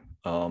fair.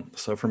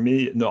 So for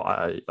me, no,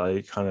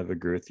 I kind of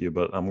agree with you,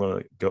 but I'm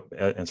going to go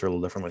answer a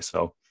little differently.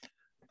 So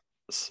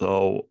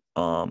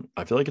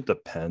I feel like it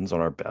depends on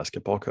our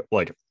basketball. I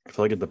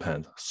feel like it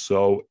depends.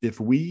 So if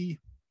what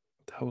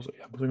was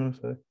I going to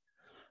say?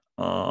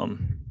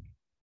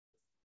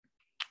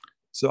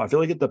 So I feel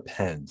like it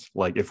depends.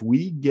 Like if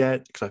we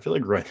get, because I feel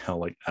like right now,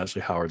 like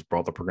Ashley Howard's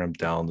brought the program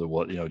down to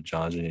what,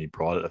 John Genie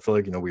brought it. I feel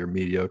like, we were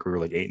mediocre. We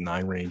were like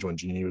 8-9 range when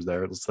Genie was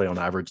there. Let's say on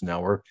average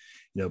now we're,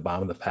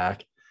 bottom of the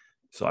pack.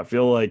 So I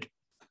feel like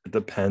it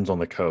depends on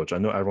the coach. I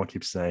know everyone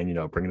keeps saying,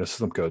 bring an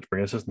assistant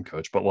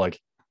coach, but like,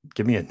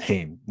 give me a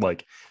name.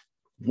 Like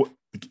what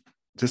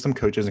system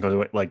coach isn't going to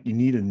do it. Like you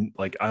need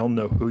I don't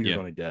know who you're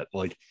going to get.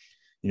 Like,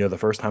 the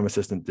first time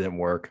assistant didn't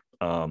work.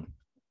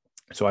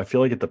 So I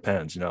feel like it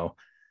depends,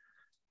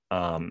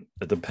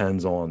 it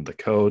depends on the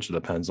coach. It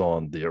depends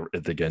on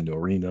if they get into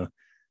arena.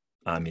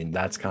 I mean,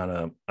 that's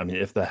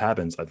if that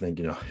happens, I think,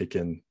 it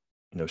can,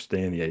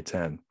 stay in the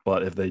A10,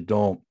 but if they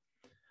don't,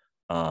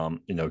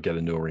 get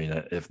a new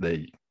arena, if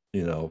they,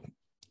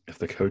 if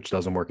the coach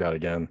doesn't work out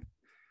again,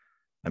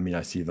 I mean,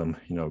 I see them,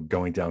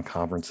 going down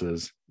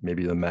conferences,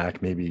 maybe the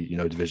MAC, maybe,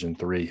 Division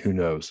III, who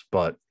knows?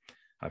 But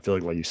I feel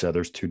like you said,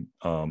 there's two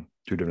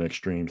different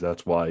extremes.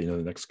 That's why, the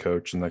next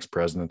coach, the next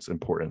president's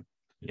important.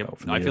 Yep.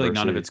 I feel like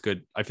none of it's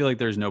good. I feel like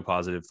there's no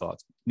positive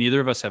thoughts. Neither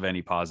of us have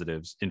any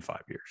positives in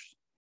 5 years.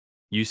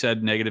 You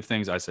said negative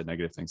things. I said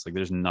negative things. Like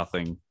there's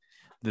nothing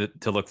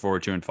to look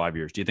forward to in 5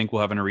 years. Do you think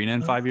we'll have an arena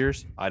in 5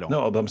 years? I don't.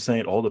 No, but I'm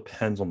saying it all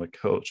depends on the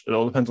coach. It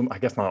all depends on, I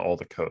guess not all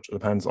the coach. It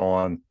depends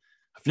on.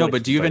 No,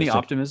 but do you have any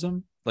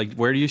optimism? Like,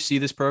 where do you see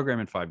this program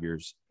in 5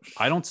 years?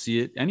 I don't see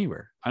it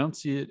anywhere. I don't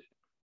see it.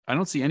 I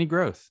don't see any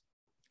growth.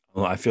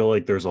 Well, I feel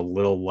like there's a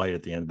little light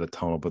at the end of the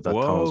tunnel, but that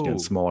tunnel's getting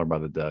smaller by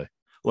the day.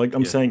 Like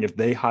I'm saying, if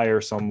they hire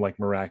some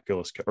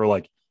miraculous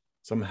or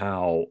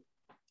somehow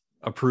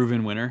a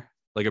proven winner,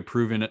 like a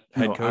proven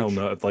head coach. I don't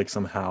know if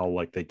somehow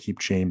they keep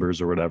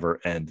Chambers or whatever,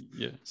 and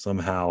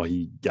somehow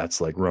he gets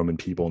Roman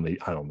people, and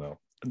I don't know,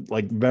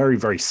 very,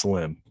 very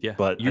slim. Yeah,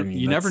 but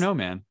you never know,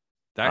 man.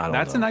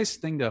 That's a nice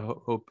thing to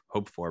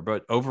hope for.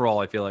 But overall,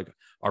 I feel like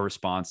our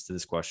response to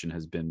this question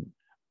has been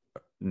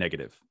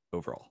negative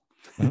overall.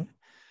 Mm-hmm.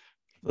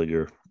 Like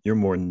you're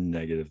more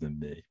negative than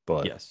me,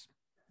 but yes,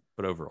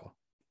 but overall,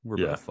 we're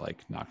both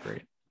not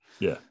great.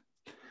 Yeah.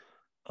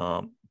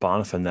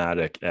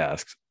 Bonafanatic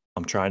asks,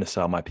 I'm trying to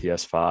sell my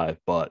PS5,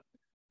 but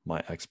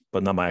not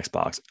my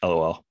Xbox.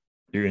 LOL.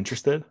 You're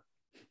interested?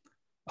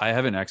 I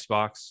have an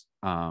Xbox.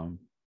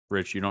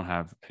 Rich, you don't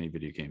have any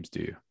video games, do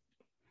you?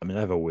 I mean,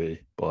 I have a Wii,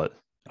 but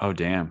oh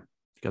damn,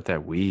 you got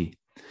that Wii.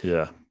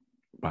 Yeah.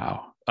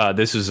 Wow.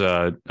 This is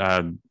a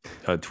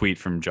tweet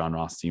from John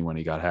Rothstein when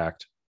he got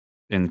hacked.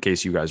 In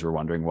case you guys were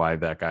wondering why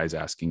that guy's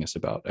asking us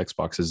about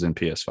Xboxes and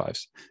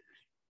PS5s.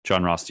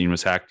 John Rothstein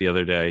was hacked the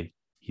other day.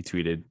 He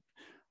tweeted,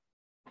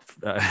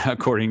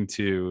 according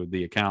to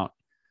the account,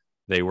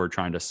 they were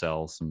trying to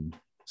sell some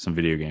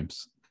video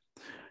games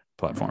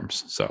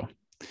platforms. So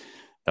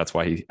that's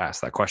why he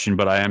asked that question.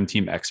 But I am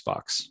Team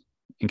Xbox,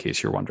 in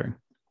case you're wondering.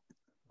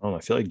 I don't know.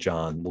 I feel like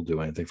John will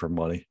do anything for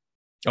money.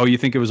 Oh, you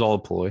think it was all a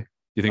ploy?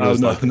 You think? Oh,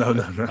 no.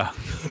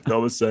 No, I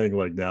was saying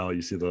now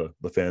you see the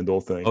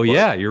FanDuel thing. Oh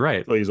yeah, you're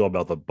right. He's all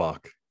about the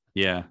buck.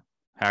 Yeah,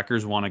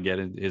 hackers want to get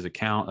his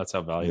account. That's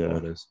how valuable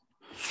it is.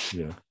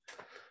 Yeah.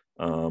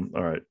 All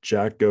right.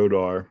 Jack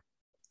Godar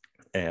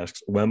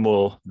asks, when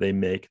will they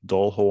make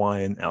Dole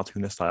Hawaiian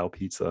Altoona style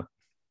pizza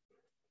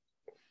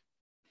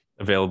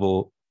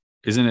available?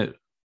 Isn't it?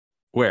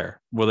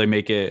 Where will they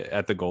make it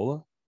at the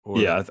Gola?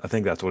 Yeah, I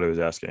think that's what I was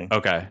asking.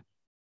 Okay.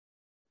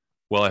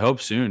 Well, I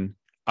hope soon.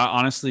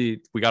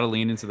 Honestly, we got to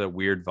lean into the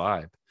weird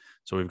vibe.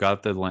 So we've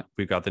got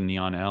the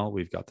Neon L,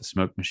 we've got the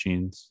smoke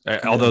machines.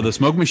 Although the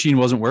smoke machine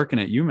wasn't working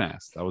at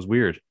UMass, that was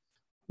weird.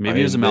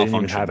 Maybe it was a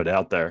malfunction. They didn't have it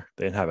out there.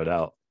 They didn't have it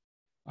out.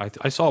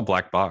 I saw a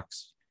black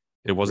box.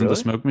 It wasn't the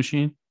smoke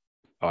machine.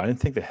 Oh, I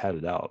didn't think they had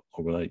it out.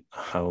 I don't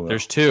know.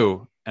 There's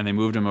two, and they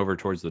moved them over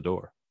towards the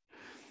door,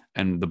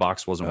 and the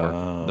box wasn't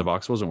working. The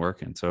box wasn't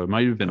working, so it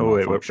might have been.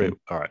 Wait.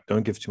 All right,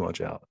 don't give too much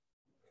out.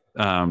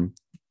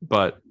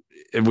 But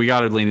we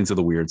got to lean into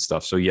the weird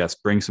stuff. So yes,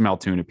 bring some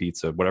Altoona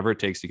pizza, whatever it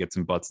takes to get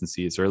some butts and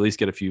seats, or at least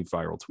get a few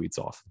viral tweets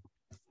off.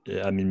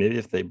 Yeah, I mean, maybe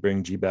if they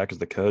bring G back as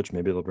the coach,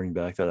 maybe they'll bring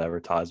back that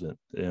advertisement.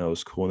 It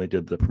was cool when they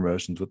did the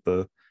promotions with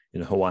the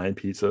Hawaiian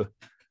pizza.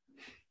 I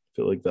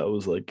feel like that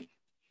was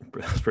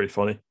that's pretty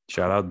funny.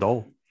 Shout out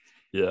Dole.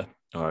 Yeah.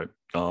 All right.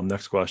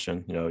 Next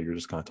question. You're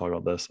just kind of talking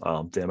about this.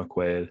 Dan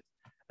McQuaid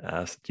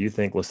asked, do you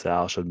think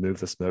LaSalle should move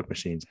the smoke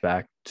machines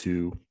back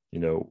to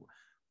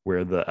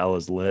where the L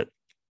is lit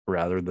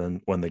rather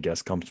than when the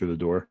guest comes through the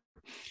door?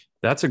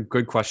 That's a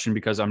good question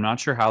because I'm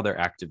not sure how they're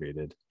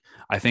activated.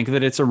 I think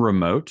that it's a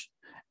remote.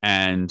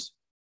 And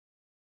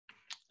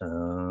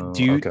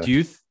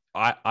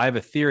I have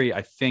a theory.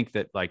 I think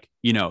that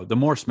the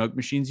more smoke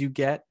machines you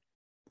get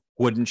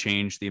wouldn't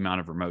change the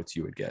amount of remotes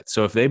you would get.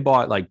 So if they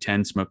bought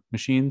 10 smoke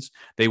machines,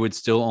 they would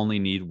still only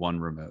need one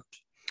remote.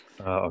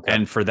 Okay.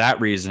 And for that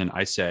reason,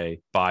 I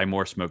say buy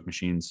more smoke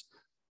machines.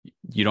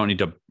 You don't need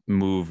to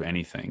move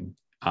anything.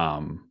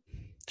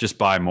 Just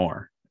buy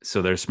more.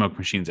 So there's smoke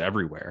machines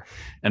everywhere.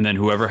 And then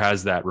whoever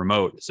has that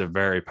remote is a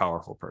very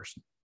powerful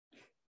person.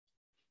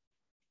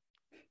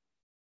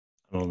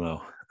 I don't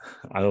know.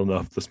 I don't know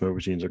if the smoke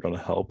machines are going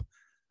to help.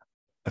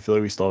 I feel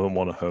like we still haven't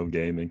won a home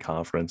game in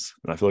conference.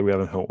 And I feel like we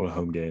haven't won a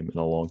home game in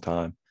a long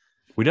time.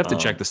 We'd have to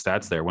check the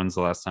stats there. When's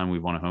the last time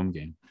we've won a home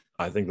game?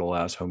 I think the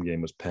last home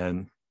game was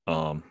Penn.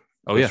 I'm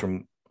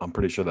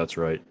pretty sure that's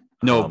right.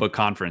 No, but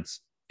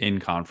in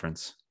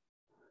conference.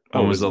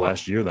 When was the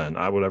last year then?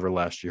 Whatever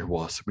last year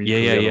was.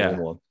 Yeah.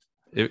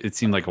 It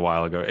seemed like a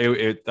while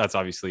ago. That's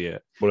obviously an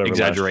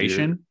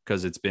exaggeration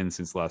because it's been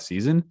since last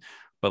season.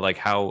 But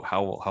how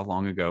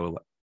long ago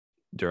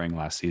during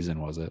last season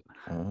was it?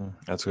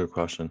 That's a good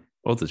question.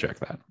 We'll have to check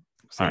that.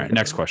 All right,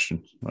 next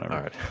question.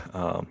 Whatever.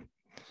 All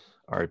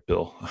right,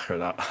 Bill.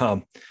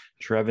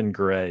 Trevin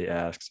Gray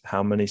asks,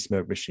 how many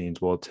smoke machines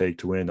will it take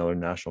to win another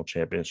national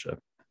championship?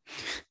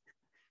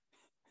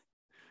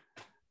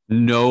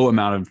 No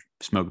amount of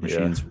smoke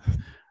machines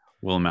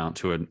will amount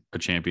to a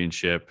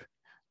championship.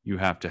 You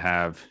have to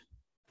have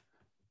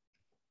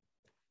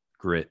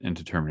grit and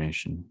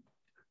determination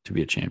to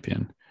be a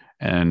champion.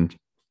 And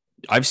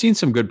I've seen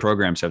some good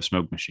programs have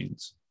smoke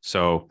machines.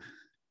 So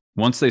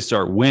once they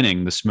start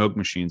winning, the smoke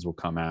machines will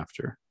come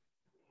after.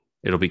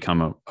 It'll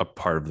become a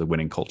part of the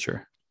winning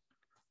culture.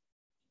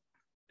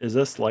 Is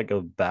this like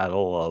a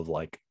battle of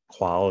like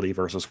quality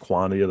versus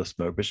quantity of the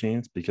smoke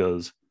machines?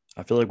 Because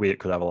I feel like we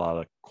could have a lot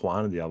of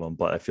quantity of them,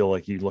 but I feel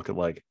like you look at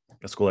like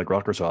a school like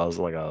Rutgers, so I was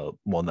like a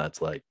one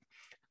that's like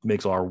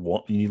makes our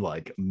one. You need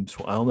like,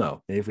 I don't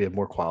know, maybe if we have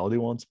more quality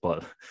ones,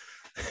 but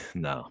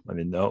no, I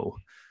mean, no.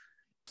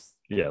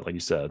 Yeah, like you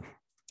said,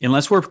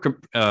 Unless we're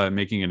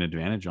making an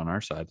advantage on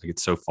our side, like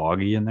it's so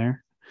foggy in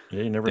there,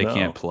 yeah, you never they know.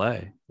 can't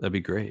play. That'd be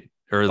great.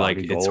 Or Foggy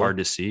like goal. it's hard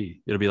to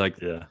see. It'll be like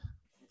Yeah,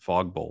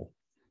 fog bowl.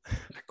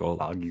 Goal.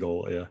 foggy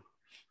goal. Yeah,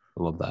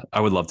 I love that.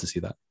 I would love to see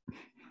that.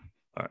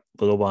 all right.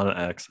 Little Bonnet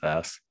X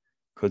asks,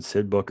 could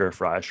Sid Booker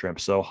fry shrimp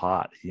so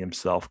hot he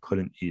himself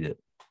couldn't eat it?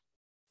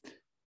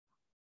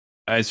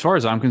 As far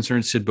as I'm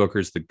concerned, Sid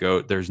Booker's the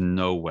GOAT. There's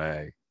no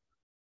way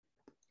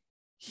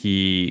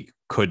he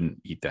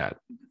couldn't eat that.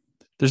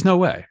 There's no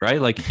way,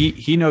 right? Like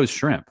he knows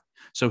shrimp.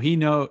 So he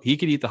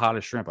could eat the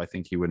hottest shrimp. I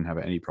think he wouldn't have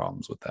any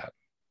problems with that.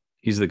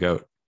 He's the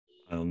GOAT.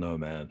 I don't know,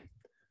 man.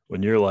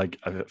 When you're like,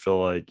 I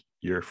feel like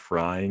you're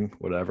frying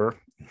whatever,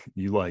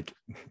 you like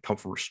come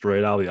from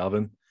straight out of the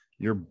oven.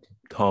 Your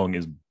tongue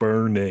is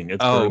burning.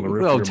 It's burning the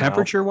roof of your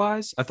temperature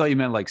wise, I thought he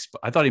meant like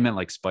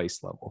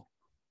spice level.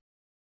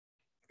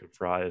 Could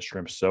fry a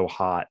shrimp so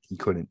hot he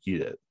couldn't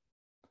eat it.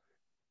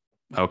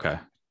 Okay.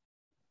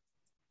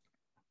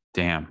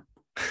 Damn,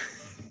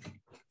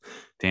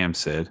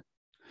 Sid.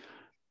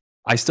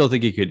 I still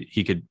think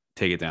he could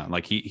take it down.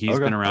 Like he's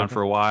been around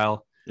for a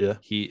while. Yeah,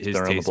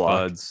 his taste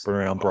buds been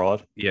around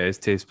broad. Yeah, his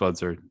taste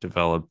buds are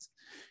developed,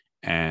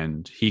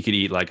 and he could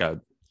eat like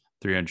a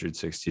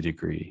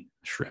 360-degree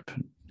shrimp.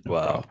 No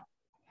Wow. problem.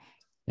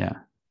 Yeah,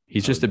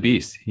 he's just a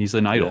beast. He's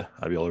an idol. Yeah,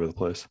 I'd be all over the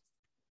place.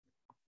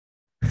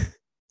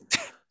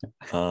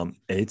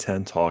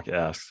 A10 Talk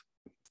asks,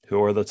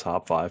 who are the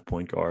top 5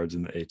 point guards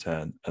in the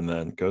A10? And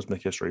then goes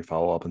Make History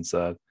follow up and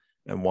said,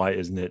 and why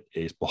isn't it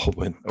Ace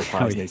Baldwin? Or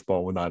why isn't Ace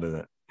Baldwin not in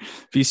it?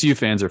 VCU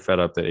fans are fed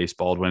up that Ace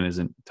Baldwin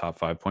isn't top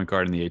 5 point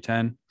guard in the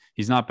A10.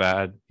 He's not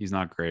bad. He's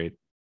not great.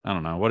 I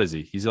don't know. What is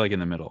he? He's like in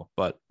the middle.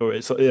 But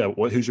okay, so yeah,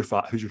 who's your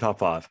top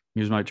 5?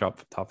 Here's my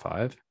top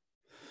 5.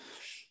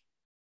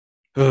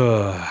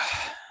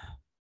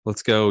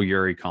 Let's go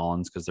Yuri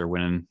Collins because they're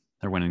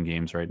winning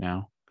games right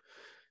now.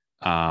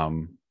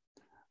 And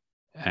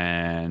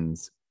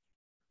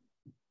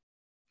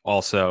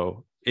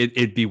also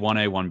it'd be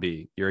 1A,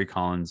 1B, Yuri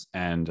Collins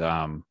and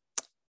oh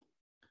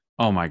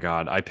my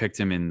God, I picked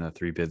him in the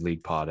 3-bid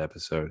league pod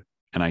episode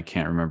and I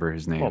can't remember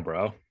his name. Oh,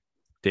 bro.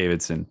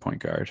 Davidson, point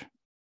guard.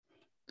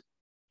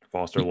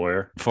 Foster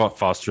Lawyer.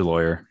 Foster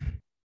Lawyer,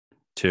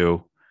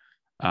 2.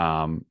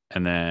 And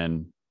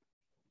then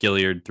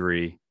Gilliard,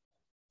 3.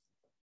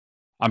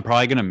 I'm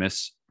probably gonna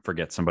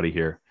forget somebody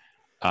here.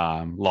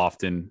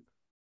 Lofton.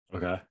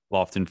 Okay.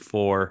 Lofton,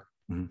 4.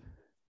 Mm-hmm.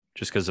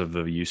 Just because of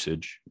the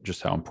usage,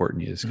 just how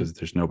important he is, because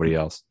there's nobody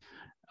else.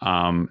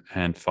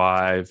 And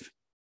 5.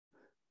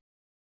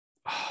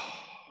 I'm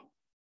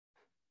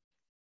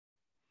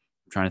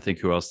trying to think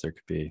who else there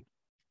could be.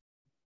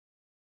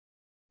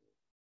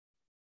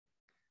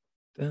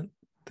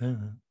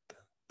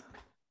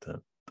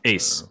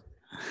 Ace.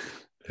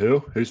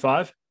 Who's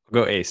 5?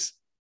 Go Ace.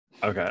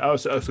 Okay. Oh,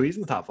 so he's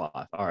in the top 5.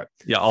 All right.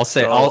 Yeah, I'll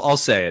say I'll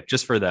say it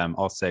just for them.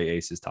 I'll say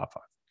Ace is top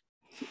 5.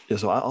 Yeah,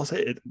 so I'll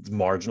say it's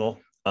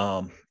marginal.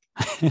 Yeah,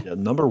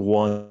 number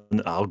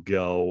 1, I'll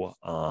go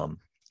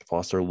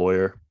Foster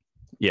Lawyer.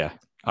 Yeah,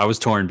 I was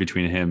torn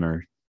between him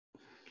or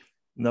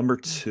number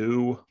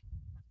 2.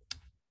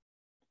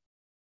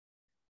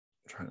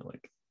 I'm trying to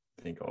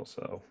think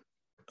also.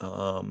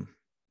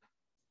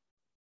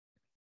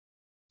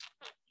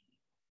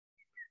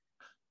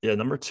 Yeah,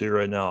 number 2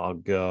 right now, I'll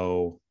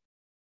go.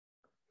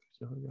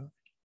 I feel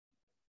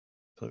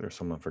like there's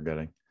someone I'm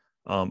forgetting.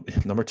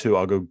 Number 2,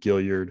 I'll go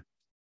Gilliard.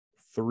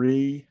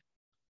 3.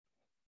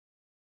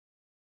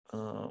 Who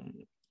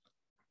am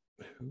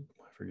I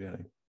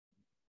forgetting?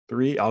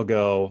 3, I'll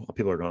go.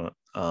 People are going to.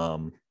 I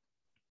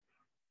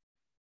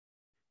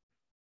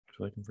feel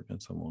like I'm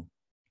forgetting someone.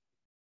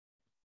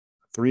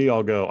 3,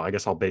 I'll go. I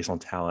guess I'll base on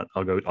talent.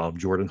 I'll go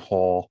Jordan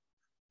Hall.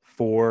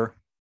 4.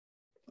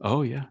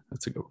 Oh yeah,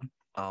 that's a good one.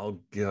 I'll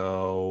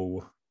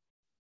go.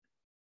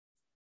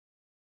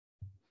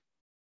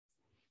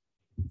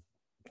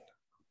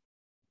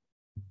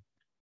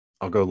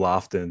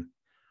 Lofton.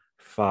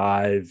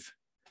 5.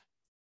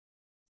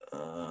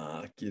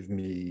 Give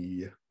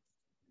me.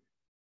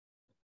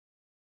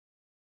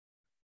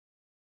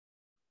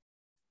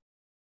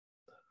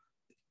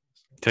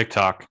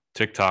 TikTok.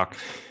 Give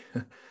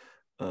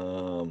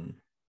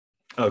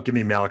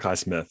me Malachi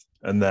Smith,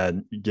 and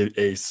then give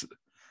Ace.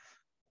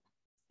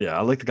 Yeah,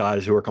 I like the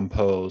guys who are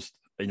composed.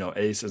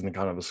 Ace isn't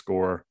kind of a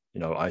scorer.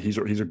 He's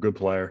a good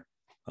player,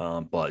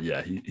 but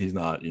yeah, he's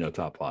not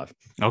top 5.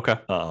 Okay.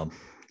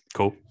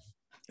 Cool.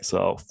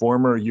 So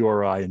former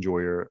URI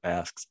enjoyer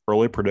asks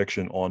early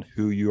prediction on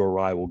who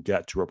URI will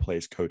get to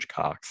replace Coach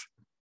Cox.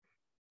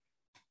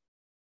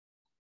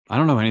 I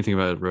don't know anything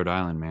about Rhode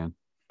Island, man.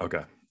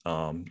 Okay.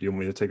 Do you want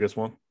me to take this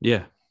one?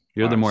 Yeah.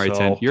 You're the All more right, A10.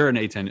 so- You're an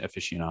A10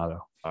 aficionado.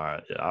 All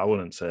right. Yeah, I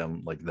wouldn't say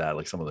I'm like that,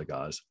 like some of the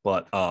guys,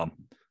 but I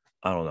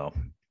don't know.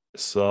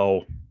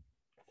 So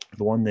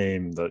the one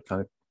name that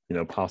kind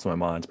of pops in my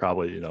mind is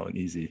probably an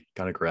easy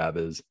kind of grab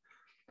is.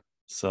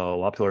 So a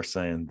lot of people are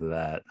saying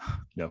that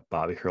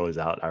Bobby Hurley's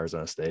out at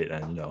Arizona State,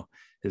 and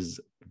his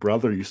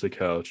brother used to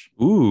coach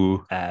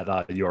Ooh,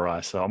 at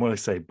URI. So I'm going to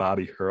say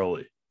Bobby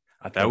Hurley.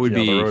 I think, that would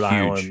be the Rhode huge.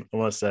 Island. I'm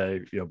going to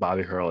say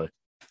Bobby Hurley.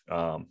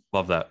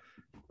 Love that.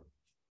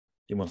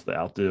 He wants to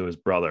outdo his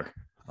brother.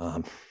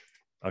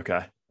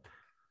 Okay.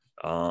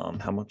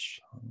 How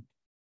much?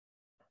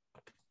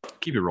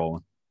 Keep it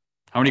rolling.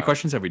 How many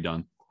questions have we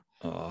done?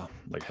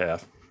 Like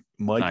half.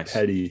 Mike Nice.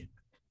 Petty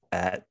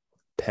at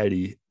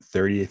Petty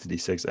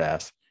 3856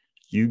 asks,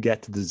 you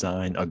get to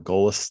design a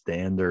Gola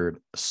standard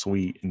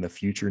suite in the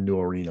future new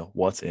arena.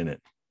 What's in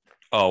it?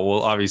 Oh,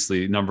 well,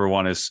 obviously, number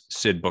one is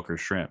Sid Booker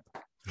shrimp.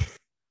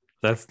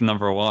 That's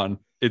number one.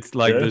 It's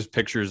like there's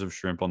pictures of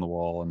shrimp on the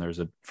wall, and there's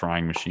a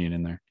frying machine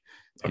in there.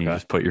 And you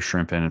just put your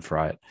shrimp in and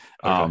fry it.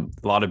 A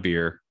lot of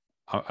beer.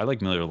 I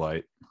like Miller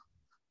Lite.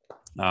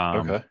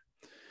 Okay.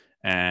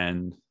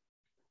 And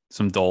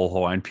some Dole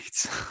Hawaiian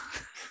pizza.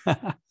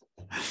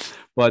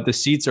 But the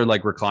seats are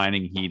like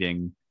reclining,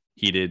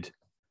 heated,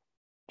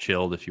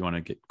 chilled if you want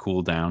to get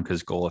cooled down,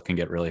 because Gola can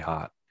get really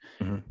hot.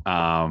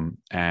 Mm-hmm.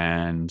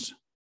 And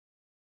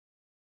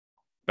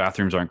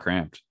bathrooms aren't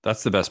cramped.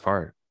 That's the best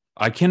part.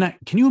 Can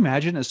you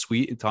imagine a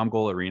suite at Tom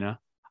Gola Arena?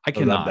 I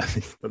cannot.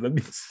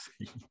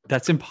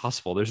 That's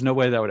impossible. There's no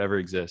way that would ever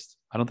exist.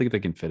 I don't think they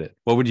can fit it.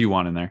 What would you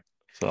want in there?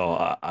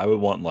 So I would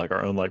want like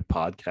our own like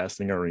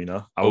podcasting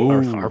arena. Our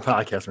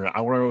podcasting arena.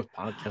 I want a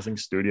podcasting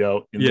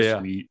studio in the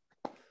suite.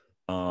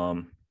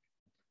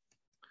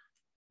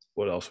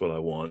 What else would I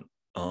want?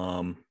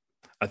 I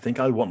think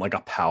I want like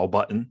a POW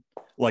button.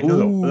 Like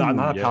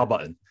not a POW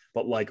button,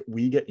 but like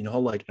we get how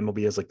like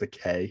MLB has like the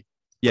K.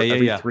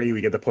 Every three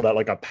we get to put out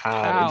like a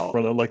POW in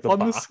front of like the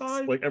box. The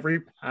side. Like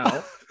every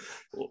POW.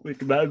 Like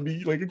that'd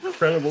be like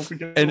incredible if we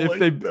get. And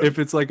if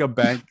it's like a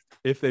bank.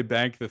 If they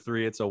bank the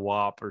three, it's a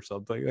WAP or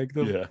something. Like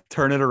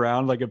turn it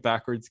around like a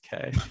backwards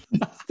K.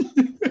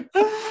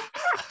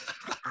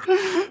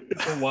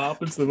 It's a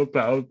WAP instead of a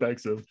POW.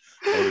 Thanks him.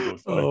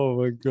 Oh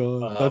my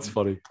god, that's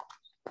funny.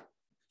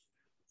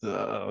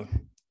 Yeah,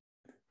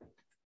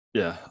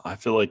 I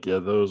feel like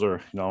those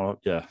are I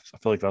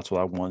feel like that's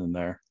what I want in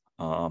there.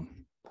 I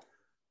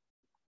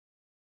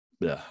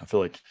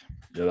feel like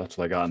that's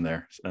what I got in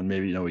there, and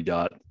maybe we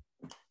got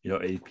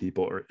 8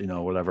 people or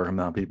whatever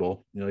amount of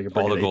people, you can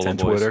bring all the 810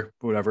 Twitter,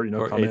 whatever,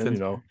 come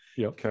in,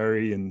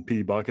 Curry and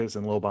P Buckets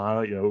and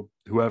Lobana,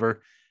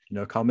 whoever,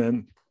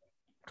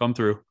 come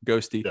through,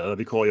 Ghosty. Yeah, that'd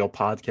be cool.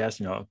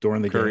 Podcast,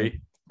 during the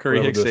game.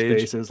 Curry Hicks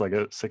spaces, like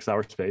a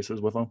 6-hour spaces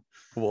with them.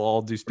 We'll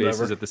all do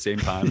spaces at the same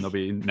time. There'll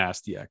be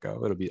nasty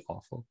echo. It'll be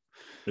awful.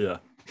 Yeah.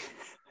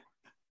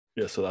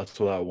 Yeah. So that's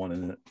what I want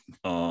in it.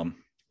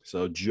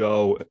 So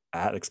Joe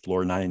at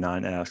Explorer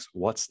 99 asks,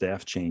 what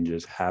staff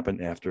changes happen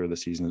after the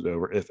season is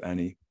over, if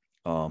any?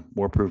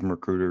 More proven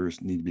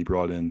recruiters need to be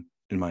brought in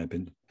my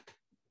opinion.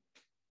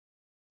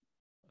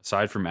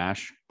 Aside from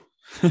Ash,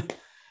 I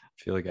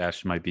feel like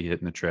Ash might be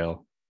hitting the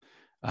trail.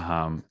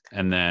 And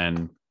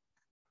then,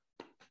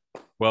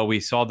 well, we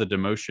saw the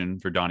demotion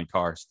for Donnie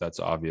Carr, so that's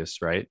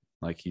obvious, right?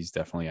 Like he's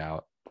definitely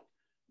out.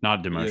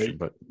 Not demotion,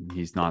 but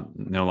he's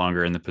no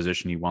longer in the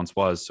position he once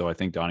was. So I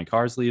think Donnie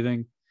Carr's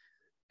leaving.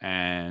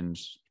 And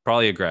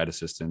probably a grad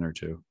assistant or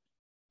two.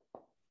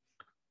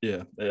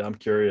 Yeah, I'm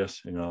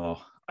curious.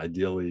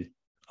 Ideally,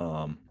 I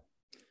don't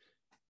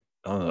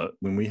know.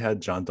 When we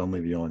had John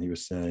Dunleavy on, he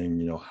was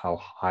saying, how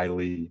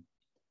highly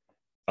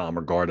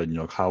regarded,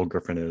 Kyle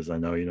Griffin is. I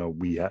know,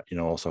 we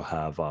also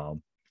have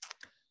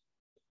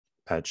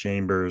Pat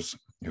Chambers,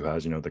 who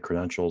has, the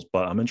credentials.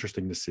 But I'm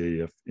interested to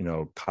see if,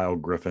 Kyle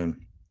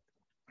Griffin,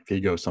 if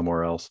he goes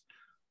somewhere else,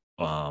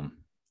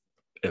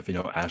 if,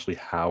 Ashley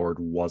Howard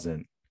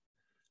wasn't,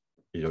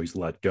 he's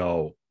let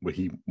go, would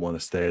he want to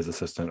stay as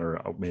assistant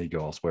or maybe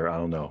go elsewhere? I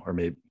don't know. Or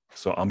maybe,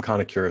 so I'm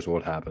kind of curious what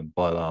would happen,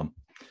 but I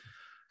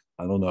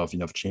don't know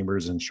if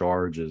Chambers in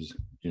charge is,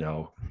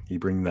 he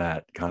bring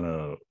that kind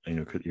of, he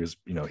was,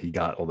 he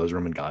got all those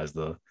Roman guys,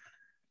 the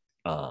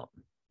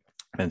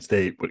Penn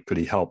State, but could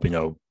he help,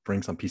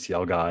 bring some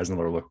PCL guys and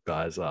other local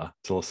guys to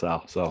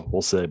LaSalle? So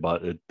we'll see,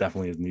 but it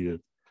definitely is needed.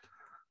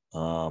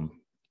 John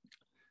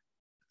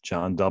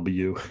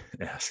W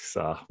asks,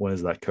 when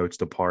is that coach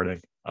departing?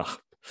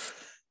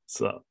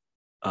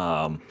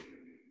 I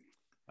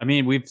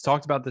mean, we've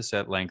talked about this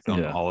at length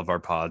on all of our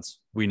pods.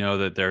 We know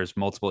that there's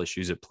multiple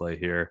issues at play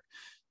here.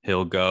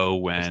 He'll go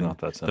when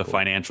the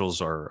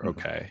financials are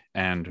okay.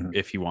 And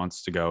if he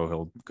wants to go,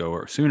 he'll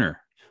go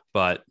sooner.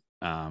 But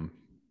kind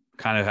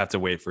of have to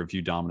wait for a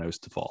few dominoes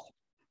to fall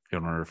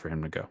in order for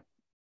him to go.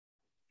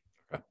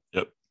 Okay.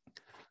 Yep.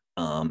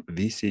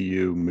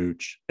 VCU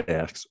Mooch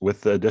asks,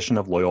 with the addition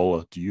of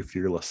Loyola, do you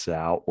fear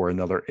LaSalle or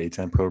another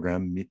A10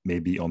 program may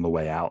be on the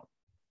way out?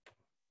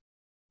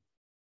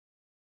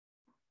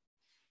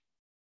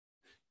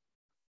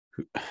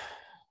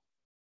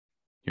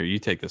 Here, you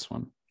take this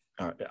one.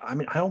 I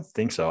mean, I don't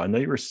think so. I know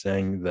you were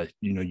saying that,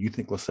 you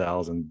think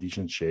LaSalle's in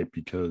decent shape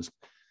because,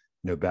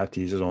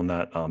 Baptiste is on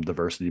that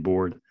diversity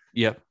board.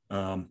 Yep.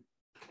 I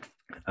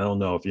don't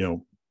know if,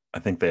 I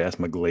think they asked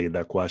McGlade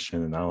that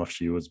question, and I don't know if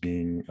she was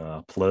being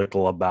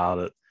political about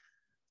it,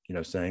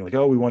 saying like,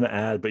 oh, we want to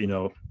add, but,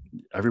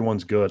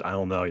 everyone's good. I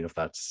don't know, if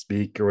that's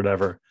speak or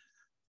whatever.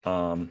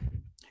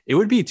 It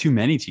would be too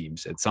many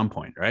teams at some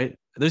point, right?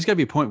 There's got to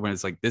be a point when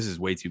it's like, this is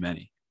way too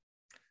many.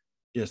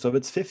 Yeah, so if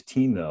it's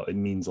 15 though, it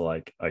means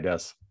like, I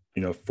guess,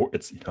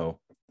 it's, you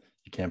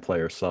can't play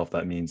yourself.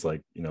 That means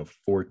like,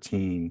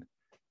 14,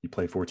 you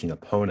play 14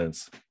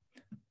 opponents.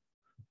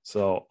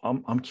 So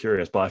I'm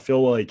curious, but I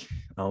feel like,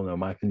 I don't know, in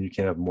my opinion, you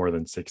can't have more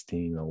than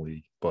 16 in a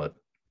league, but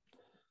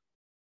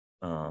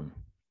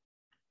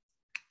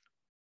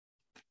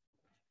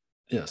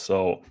yeah,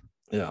 so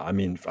yeah, I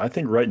mean, I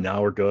think right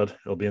now we're good.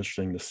 It'll be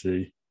interesting to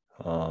see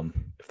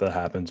if that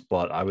happens,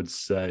 but I would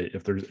say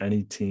if there's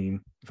any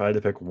team, if I had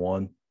to pick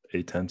one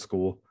A10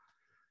 school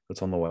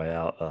that's on the way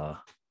out,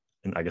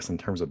 and I guess in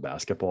terms of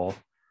basketball,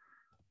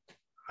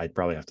 I'd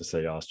probably have to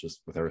say us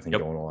just with everything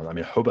going on. I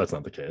mean, I hope that's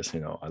not the case.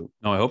 No,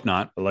 I hope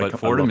not. But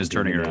Fordham is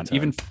turning it around.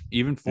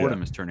 Even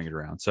Fordham is turning it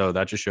around. So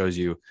that just shows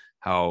you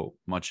how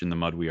much in the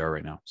mud we are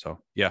right now. So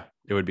yeah,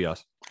 it would be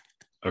us.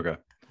 Okay.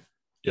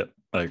 Yep,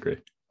 I agree.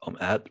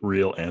 At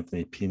Real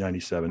Anthony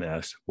P97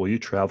 asks, will you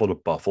travel to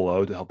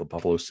Buffalo to help the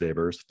Buffalo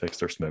Sabres fix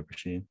their smoke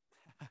machine?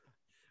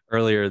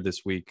 Earlier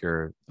this week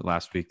or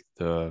last week,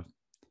 the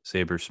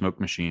Sabres smoke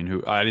machine,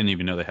 who I didn't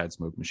even know they had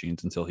smoke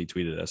machines until he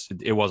tweeted us.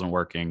 It wasn't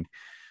working.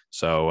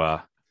 So,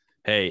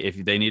 hey,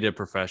 if they need a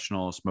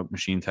professional smoke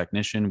machine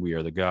technician, we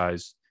are the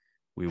guys.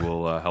 We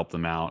will help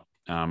them out.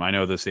 I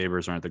know the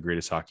Sabres aren't the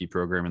greatest hockey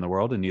program in the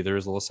world, and neither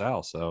is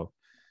LaSalle. So,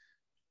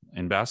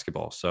 in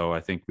basketball, so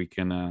I think we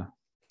can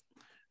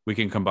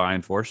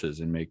combine forces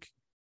and make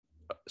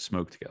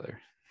smoke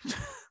together.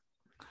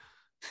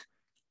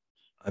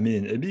 I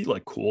mean, it'd be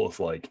like cool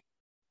if I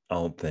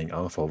don't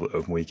know if I'll have an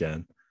open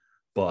weekend,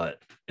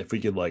 but if we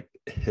could like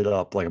hit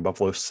up like a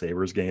Buffalo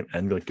Sabres game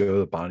and like go to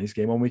the Bonnie's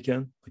game on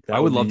weekend, like that I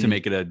would love to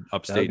make it an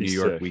upstate New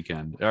York sick.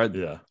 weekend.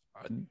 Yeah.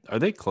 Are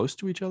they close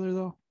to each other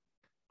though?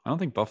 I don't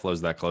think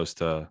Buffalo's that close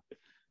to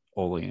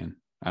Olean.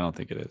 I don't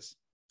think it is.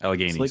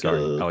 Allegheny,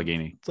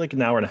 Allegheny. It's like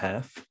an hour and a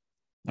half.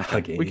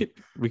 Okay.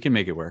 We can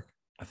make it work.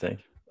 I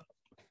think.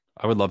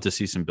 I would love to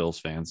see some Bills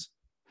fans.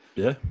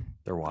 Yeah.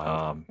 They're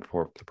wild.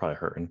 They're probably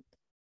hurting.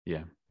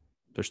 Yeah.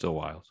 They're still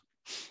wild.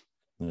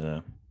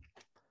 Yeah.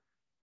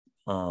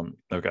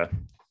 Okay.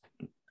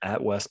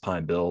 At West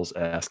Pine Bills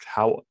ask,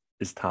 how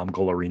is Tom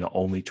Golarina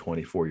only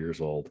 24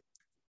 years old?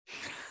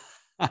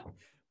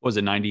 Was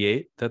it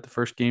 98 that the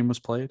first game was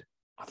played?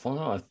 I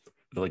thought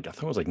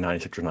it was like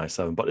 96 or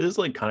 97, but it is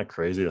like kind of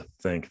crazy to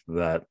think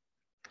that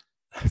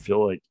I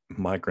feel like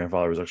my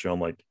grandfather was actually on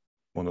like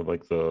one of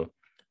like the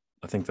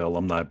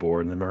alumni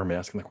board, and I remember me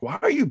asking like, why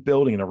are you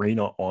building an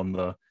arena on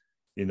the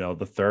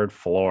the third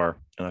floor?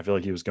 And I feel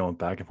like he was going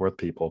back and forth with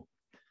people,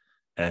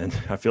 and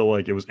I feel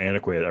like it was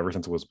antiquated ever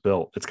since it was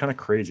built. It's kind of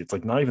crazy. It's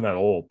like not even that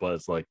old, but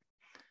it's like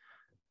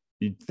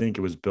you'd think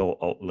it was built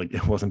like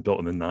it wasn't built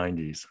in the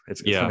 90s.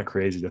 It's kind of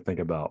crazy to think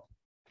about.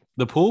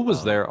 The pool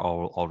was there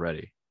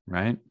already,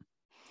 right?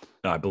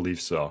 I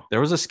believe so. There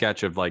was a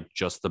sketch of like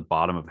just the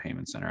bottom of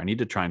Heyman Center. I need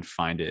to try and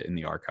find it in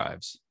the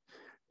archives.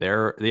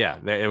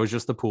 It was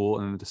just the pool,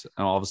 and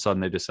all of a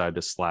sudden they decided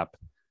to slap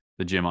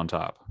the gym on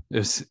top.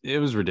 It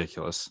was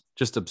ridiculous,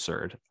 just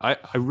absurd. I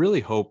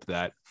really hope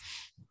that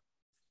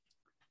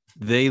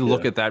they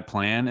look at that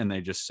plan and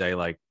they just say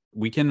like,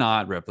 we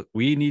cannot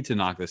we need to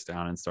knock this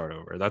down and start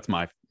over. That's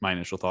my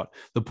initial thought.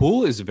 The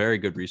pool is a very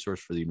good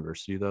resource for the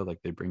university though. Like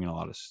they bring in a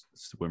lot of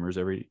swimmers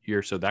every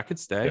year, so that could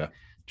stay. Yeah.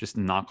 Just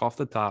knock off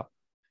the top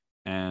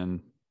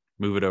and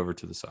move it over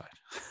to the side.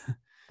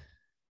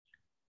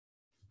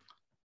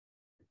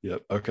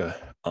 Yep. Okay.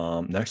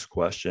 Next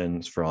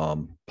question is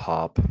from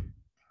Pop.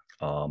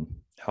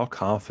 How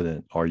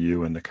confident are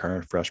you in the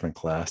current freshman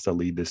class to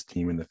lead this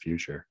team in the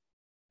future?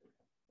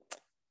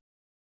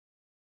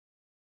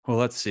 Well,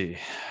 let's see.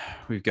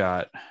 We've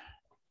got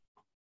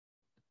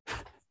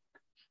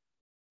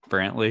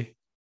Brantley.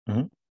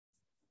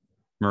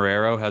 Mm-hmm.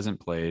 Marrero hasn't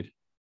played,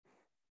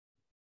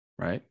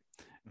 right?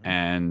 Mm-hmm.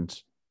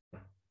 And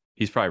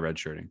he's probably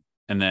redshirting.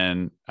 And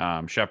then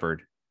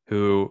Shepard,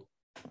 who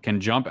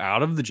can jump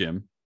out of the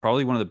gym,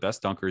 probably one of the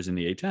best dunkers in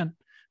the A10,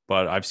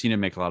 but I've seen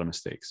him make a lot of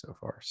mistakes so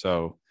far.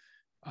 So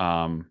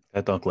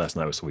that dunk last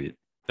night was sweet.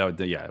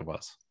 It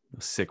was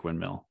a sick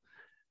windmill.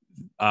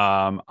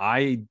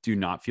 I do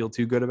not feel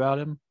too good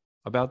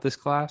about this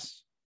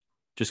class,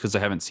 just because I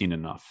haven't seen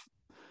enough.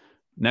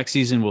 Next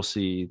season, we'll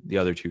see the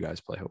other two guys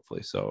play,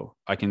 hopefully, so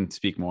I can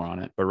speak more on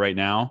it. But right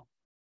now,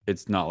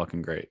 it's not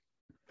looking great.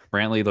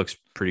 Brantley looks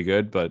pretty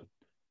good, but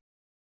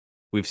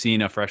we've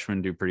seen a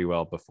freshman do pretty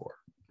well before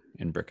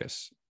in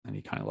Brickus. and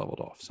he kind of leveled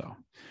off. So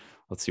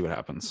let's see what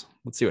happens.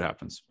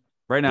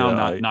 Right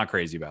now, not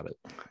crazy about it.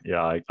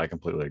 Yeah, I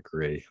completely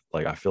agree.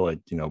 Like, I feel like,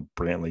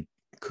 Brantley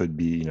could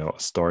be, a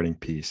starting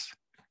piece,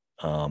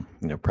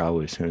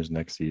 probably as soon as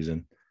next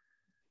season.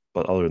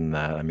 But other than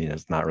that, I mean,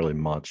 it's not really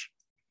much.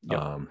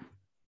 Yep.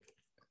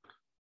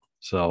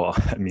 So,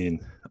 I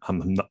mean,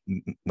 I'm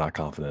not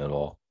confident at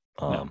all.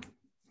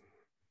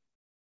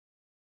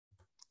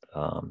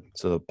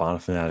 So the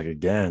Bonafanatic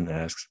again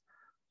asks,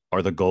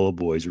 are the Gola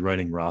boys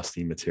writing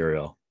Rothstein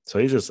material? So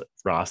he's just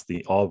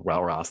Rothstein, all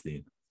about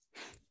Rothstein.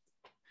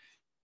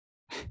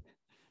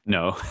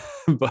 No,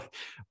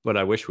 but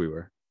I wish we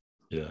were.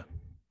 Yeah.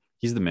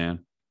 He's the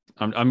man.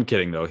 I'm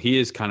kidding though. He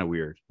is kind of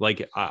weird.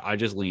 Like I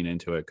just lean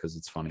into it because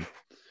it's funny.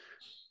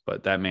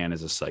 But that man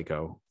is a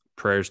psycho.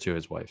 Prayers to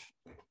his wife.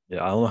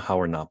 Yeah, I don't know how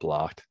we're not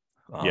blocked.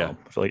 Yeah.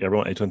 I feel like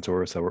everyone at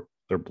A24 said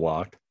they're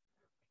blocked,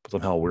 but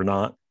somehow we're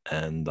not.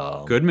 And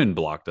Goodman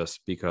blocked us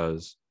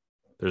because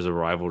there's a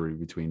rivalry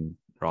between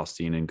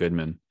Rothstein and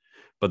Goodman.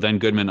 But then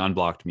Goodman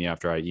unblocked me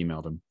after I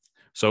emailed him.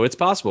 So it's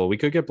possible we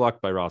could get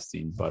blocked by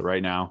Rothstein, but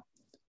right now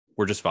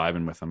we're just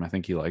vibing with him. I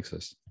think he likes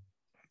us.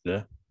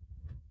 Yeah.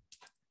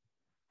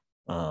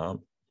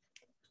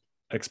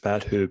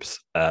 Expat Hoops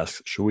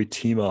asks, should we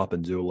team up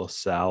and do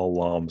LaSalle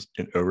alums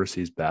in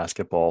overseas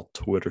basketball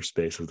Twitter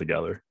spaces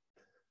together?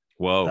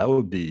 Whoa. That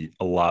would be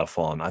a lot of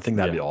fun. I think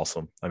that'd be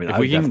awesome. I mean, if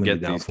we can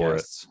get these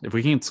guests, if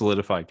we can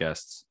solidify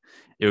guests,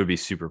 it would be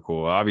super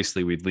cool.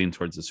 Obviously, we'd lean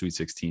towards the Sweet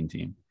 16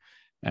 team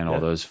and all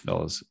those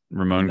fellas.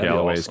 Ramon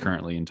Galloway is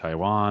currently in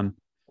Taiwan.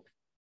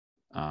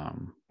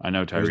 I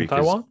know Tyreek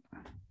Taiwan?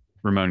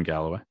 Ramon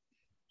Galloway.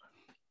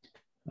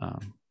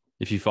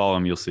 If you follow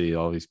him, you'll see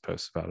all these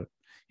posts about it.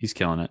 He's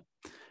killing it.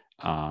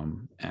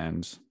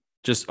 And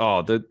just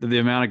the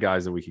amount of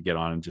guys that we could get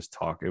on and just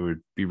talk, it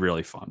would be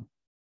really fun.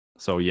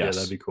 So yes, yeah,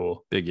 that'd be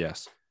cool. Big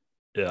yes.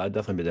 Yeah, I'd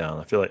definitely be down.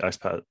 I feel like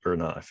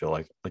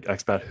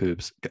Expat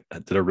Hoops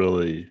did a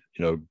really,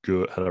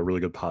 had a really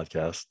good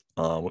podcast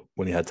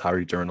when he had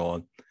Tyreek Dern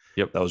on.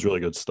 Yep. That was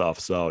really good stuff.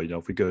 So,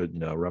 if we could,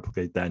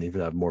 replicate that and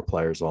even have more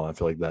players on, I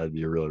feel like that'd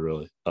be a really,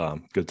 really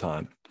good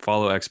time.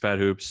 Follow Expat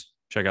Hoops.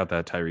 Check out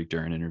that Tyreek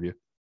Dern interview.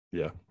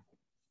 Yeah.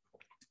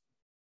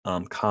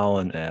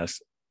 Colin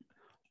asks,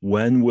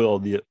 when will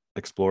the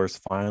Explorers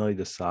finally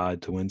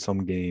decide to win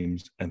some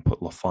games and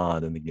put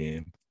LaFond in the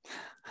game?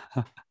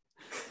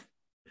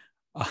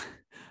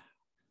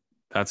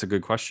 That's a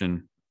good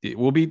question.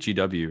 We'll beat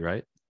GW,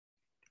 right?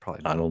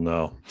 Probably not. I don't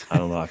know.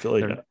 I feel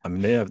like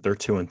they're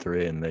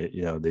 2-3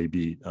 and they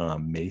beat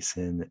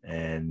Mason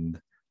and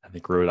I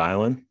think Rhode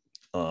Island.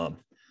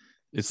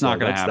 It's not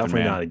going to happen.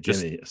 Definitely man. Not a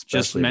gimme.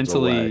 Just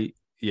mentally.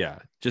 Yeah.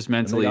 Just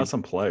mentally. They got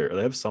some players.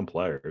 They have some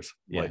players.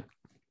 Yeah.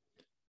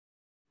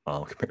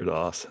 Compared to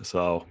us.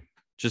 So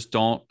just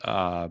don't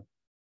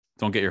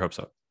get your hopes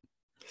up.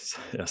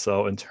 Yeah.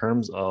 So in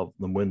terms of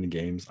them winning the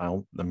games,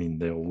 they'll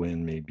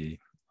win maybe.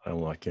 I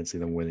don't know. I can't see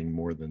them winning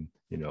more than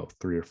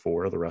 3 or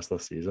 4 the rest of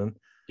the season.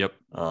 Yep.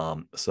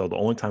 So the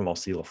only time I'll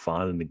see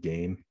LaFond in the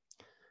game,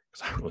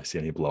 because I don't really see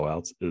any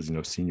blowouts, is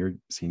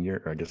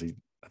senior. Or I think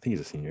he's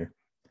a senior.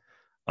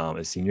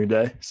 It's senior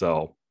day,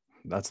 so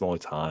that's the only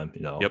time.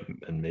 Yep.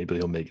 And maybe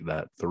he'll make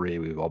that 3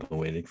 we've all been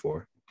waiting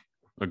for.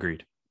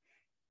 Agreed.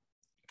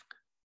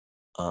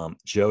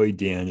 Joey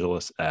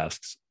DeAngelis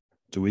asks,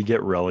 do we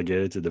get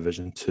relegated to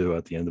Division 2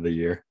 at the end of the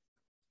year?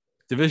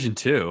 Division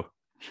 2.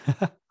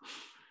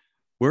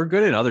 We're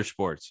good at other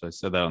sports. I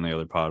said that on the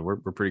other pod. We're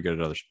pretty good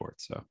at other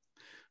sports, so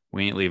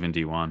we ain't leaving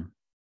D1.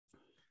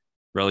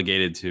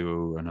 Relegated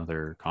to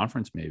another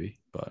conference, maybe,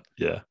 but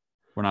yeah,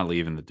 we're not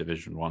leaving the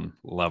Division 1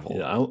 level.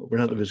 Yeah, we're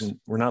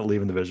not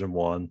leaving Division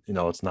 1.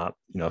 It's not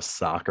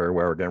soccer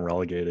where we're getting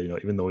relegated.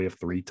 Even though we have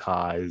 3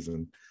 ties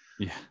and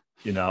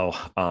we're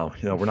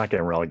not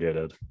getting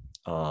relegated.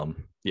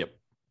 Yep.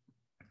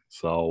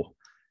 So,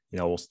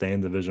 we'll stay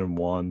in Division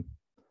 1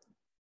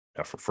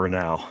 for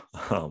now.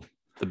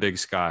 The Big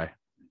Sky.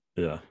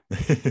 Yeah.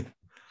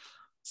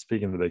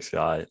 Speaking of the Big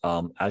Sky,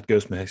 at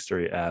Ghostman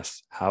History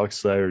asks, how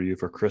excited are you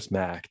for Chris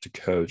Mack to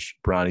coach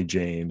Bronny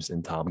James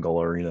in Tom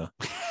Gola Arena?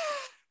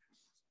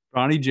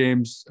 Bronny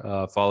James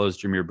follows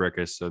Jameer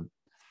Brickus, so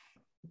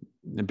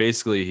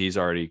basically he's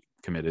already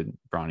committed.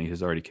 Bronny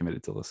has already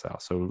committed to LaSalle,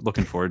 so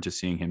looking forward to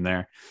seeing him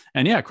there.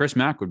 And yeah, Chris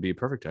Mack would be a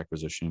perfect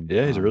acquisition.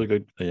 Yeah, he's a really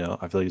good. I feel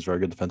like he's a very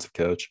good defensive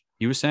coach.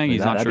 He was saying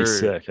he's not sure.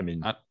 That'd be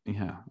sick.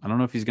 I don't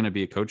know if he's going to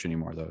be a coach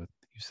anymore though.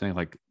 He was saying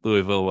like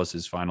Louisville was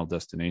his final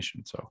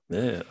destination. So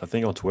yeah, I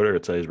think on Twitter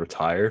it says he's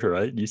retired.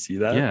 Right? You see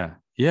that?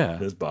 Yeah.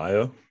 His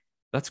bio.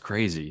 That's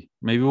crazy.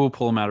 Maybe we'll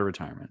pull him out of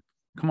retirement.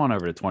 Come on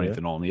over to 20th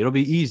and only. It'll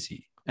be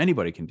easy.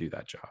 Anybody can do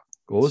that job.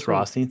 What was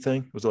Rothstein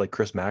thing? Was it like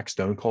Chris Mack,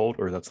 Stone Cold,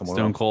 or is that someone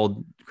Stone else?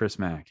 Cold, Chris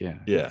Mack. Yeah.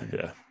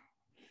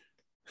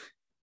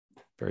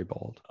 Very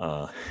bold.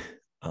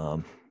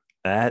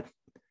 At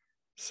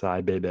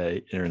Cy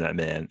Bebe Internet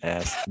Man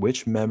asks,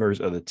 which members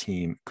of the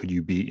team could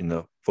you beat in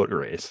the foot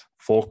race,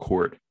 full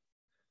court?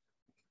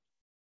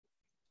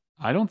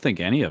 I don't think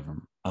any of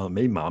them.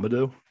 Maybe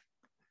Mamadou.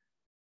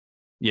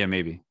 Yeah,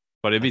 maybe.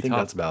 But it'd be tough.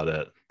 That's about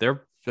it.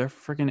 They're They're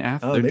freaking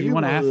athletes. Oh, They're maybe D1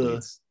 one of the-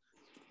 athletes.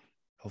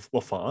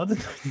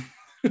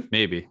 LaFon?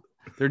 Maybe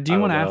they're I don't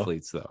D1 know.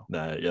 athletes though.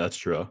 Nah, yeah, that's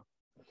true.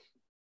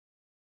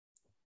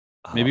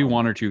 Maybe Um,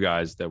 one or two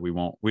guys that we're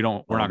not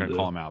going to do.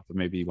 call them out, but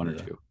maybe one or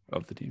Yeah. two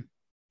of the team.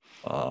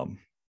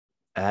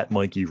 At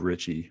Mikey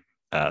Ritchie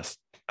asked,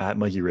 at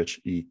Mikey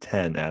Ritchie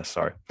 10 asked,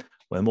 sorry,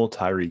 when will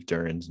Tyreek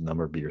Duren's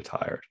number be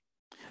retired?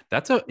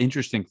 That's an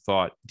interesting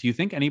thought. Do you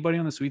think anybody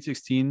on the Sweet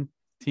 16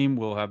 team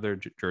will have their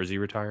jersey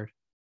retired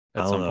I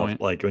at don't some know.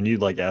 point? Like when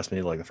you asked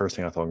me, like the first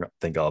thing I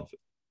think of,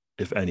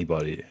 if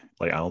anybody,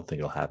 like I don't think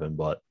it'll happen,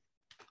 but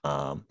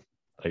I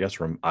guess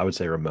I would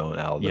say Ramon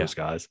out of Yeah. those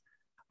guys.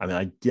 I mean,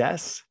 I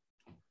guess.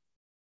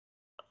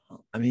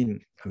 I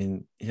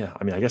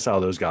guess out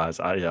of those guys,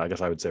 I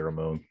guess I would say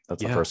Ramon.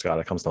 That's the Yeah. first guy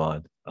that comes to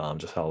mind.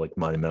 Just how like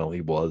monumental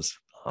he was.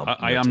 I'm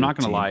not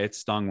going to lie. It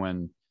stung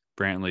when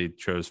Brantley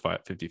chose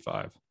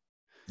 55.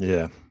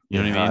 Yeah. You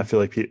know what I mean? I feel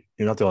like you're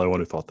not the only one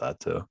who thought that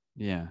too.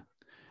 Yeah.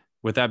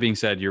 With that being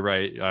said, you're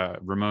right.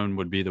 Ramon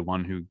would be the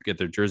one who get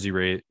their jersey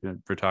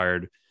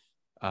retired.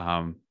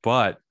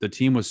 But the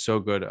team was so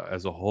good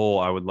as a whole.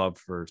 I would love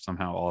for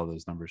somehow all of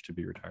those numbers to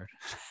be retired.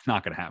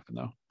 Not going to happen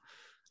though.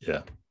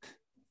 Yeah.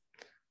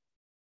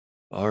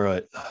 All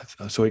right.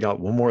 So we got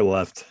one more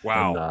left.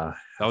 Wow. And,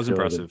 That was I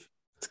feel like impressive.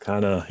 it's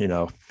kind of,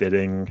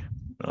 fitting.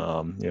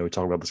 We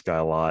talk about this guy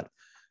a lot.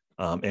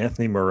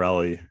 Anthony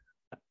Morelli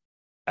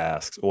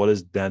asks, what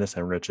is Dennis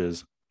and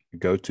Rich's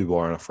go-to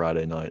bar on a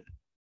Friday night?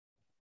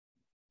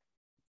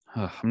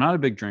 I'm not a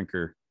big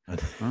drinker. I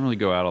don't really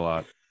go out a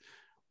lot.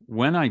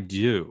 When I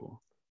do,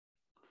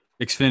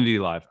 Xfinity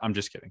Live. I'm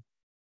just kidding.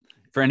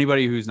 For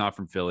anybody who's not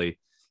from Philly,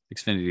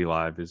 Xfinity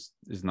Live is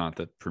not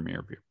the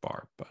premier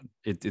bar, but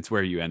it's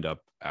where you end up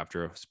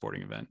after a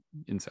sporting event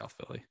in South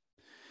Philly.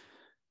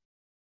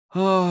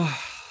 Oh,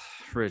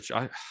 Rich,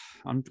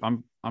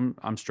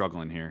 I'm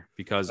struggling here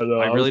because I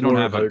really don't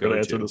have a go-to.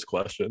 Answer this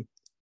question.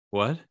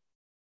 What?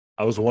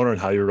 I was wondering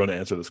how you were going to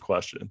answer this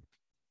question.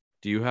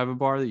 Do you have a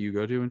bar that you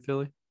go to in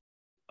Philly?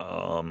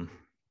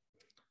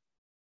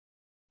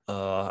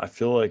 I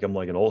feel like I'm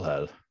like an old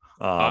head.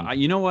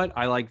 You know what?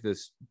 I like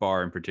this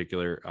bar in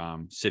particular,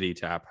 City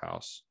Tap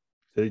House.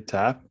 City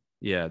Tap?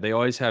 Yeah, they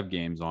always have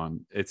games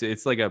on.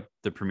 It's like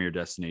the premier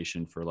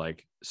destination for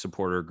like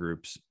supporter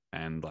groups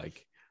and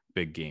like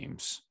big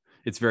games.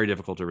 It's very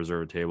difficult to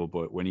reserve a table,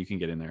 but when you can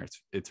get in there,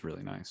 it's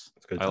really nice.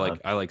 It's a good I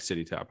time. like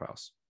City Tap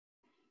House.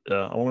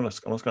 Yeah, I'm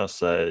just gonna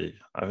say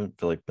I haven't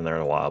feel like been there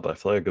in a while, but I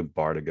feel like a good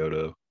bar to go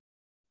to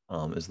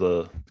is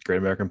the Great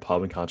American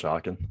Pub in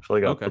Conshohocken. I feel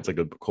like that's a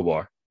good cool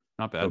bar.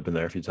 Not bad. I've been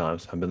there a few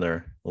times. I've been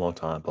there a long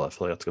time, but I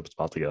feel like that's a good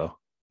spot to go.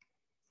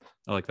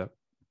 I like that.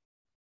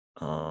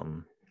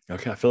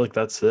 Okay, I feel like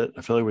that's it.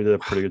 I feel like we did a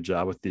pretty good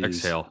job with these.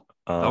 Exhale.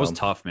 That was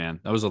tough, man.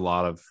 That was a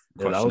lot of.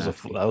 Yeah, that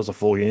was a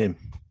full game.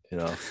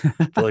 I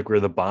feel like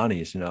we're the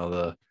Bonnies.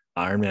 The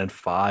Ironman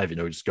 5.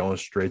 Just going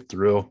straight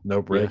through,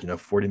 no break.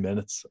 40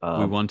 minutes.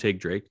 We won. Take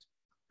Drake.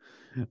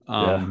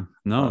 Yeah.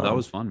 No, that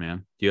was fun,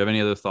 man. Do you have any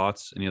other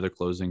thoughts? Any other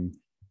closing?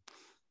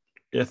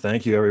 Yeah,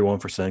 thank you everyone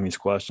for sending these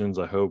questions.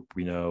 I hope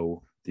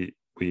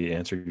we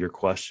answered your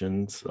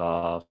questions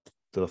to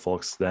the full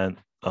extent.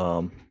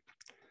 And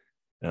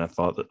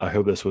I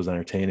hope this was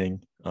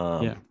entertaining.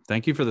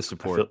 Thank you for the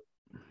support.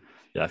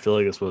 I feel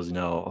like this was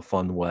a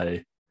fun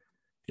way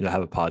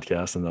have a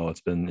podcast. I know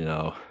it's been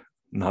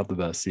not the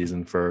best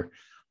season for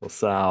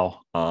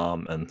LaSalle.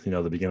 And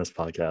the Beginners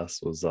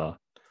podcast was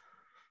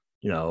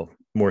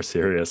more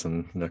serious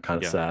and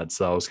kind of sad.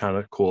 So it was kind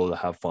of cool to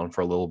have fun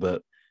for a little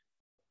bit.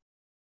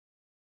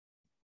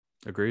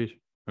 Agreed.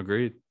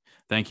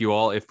 Thank you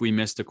all. If we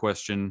missed a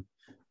question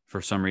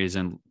for some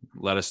reason,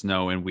 let us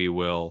know and we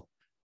will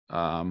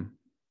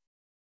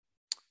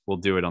we'll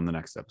do it on the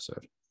next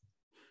episode.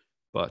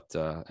 But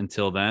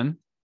until then,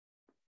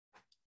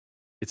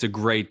 it's a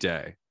great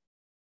day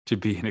to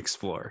be an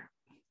explorer.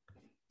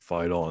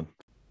 Fight on.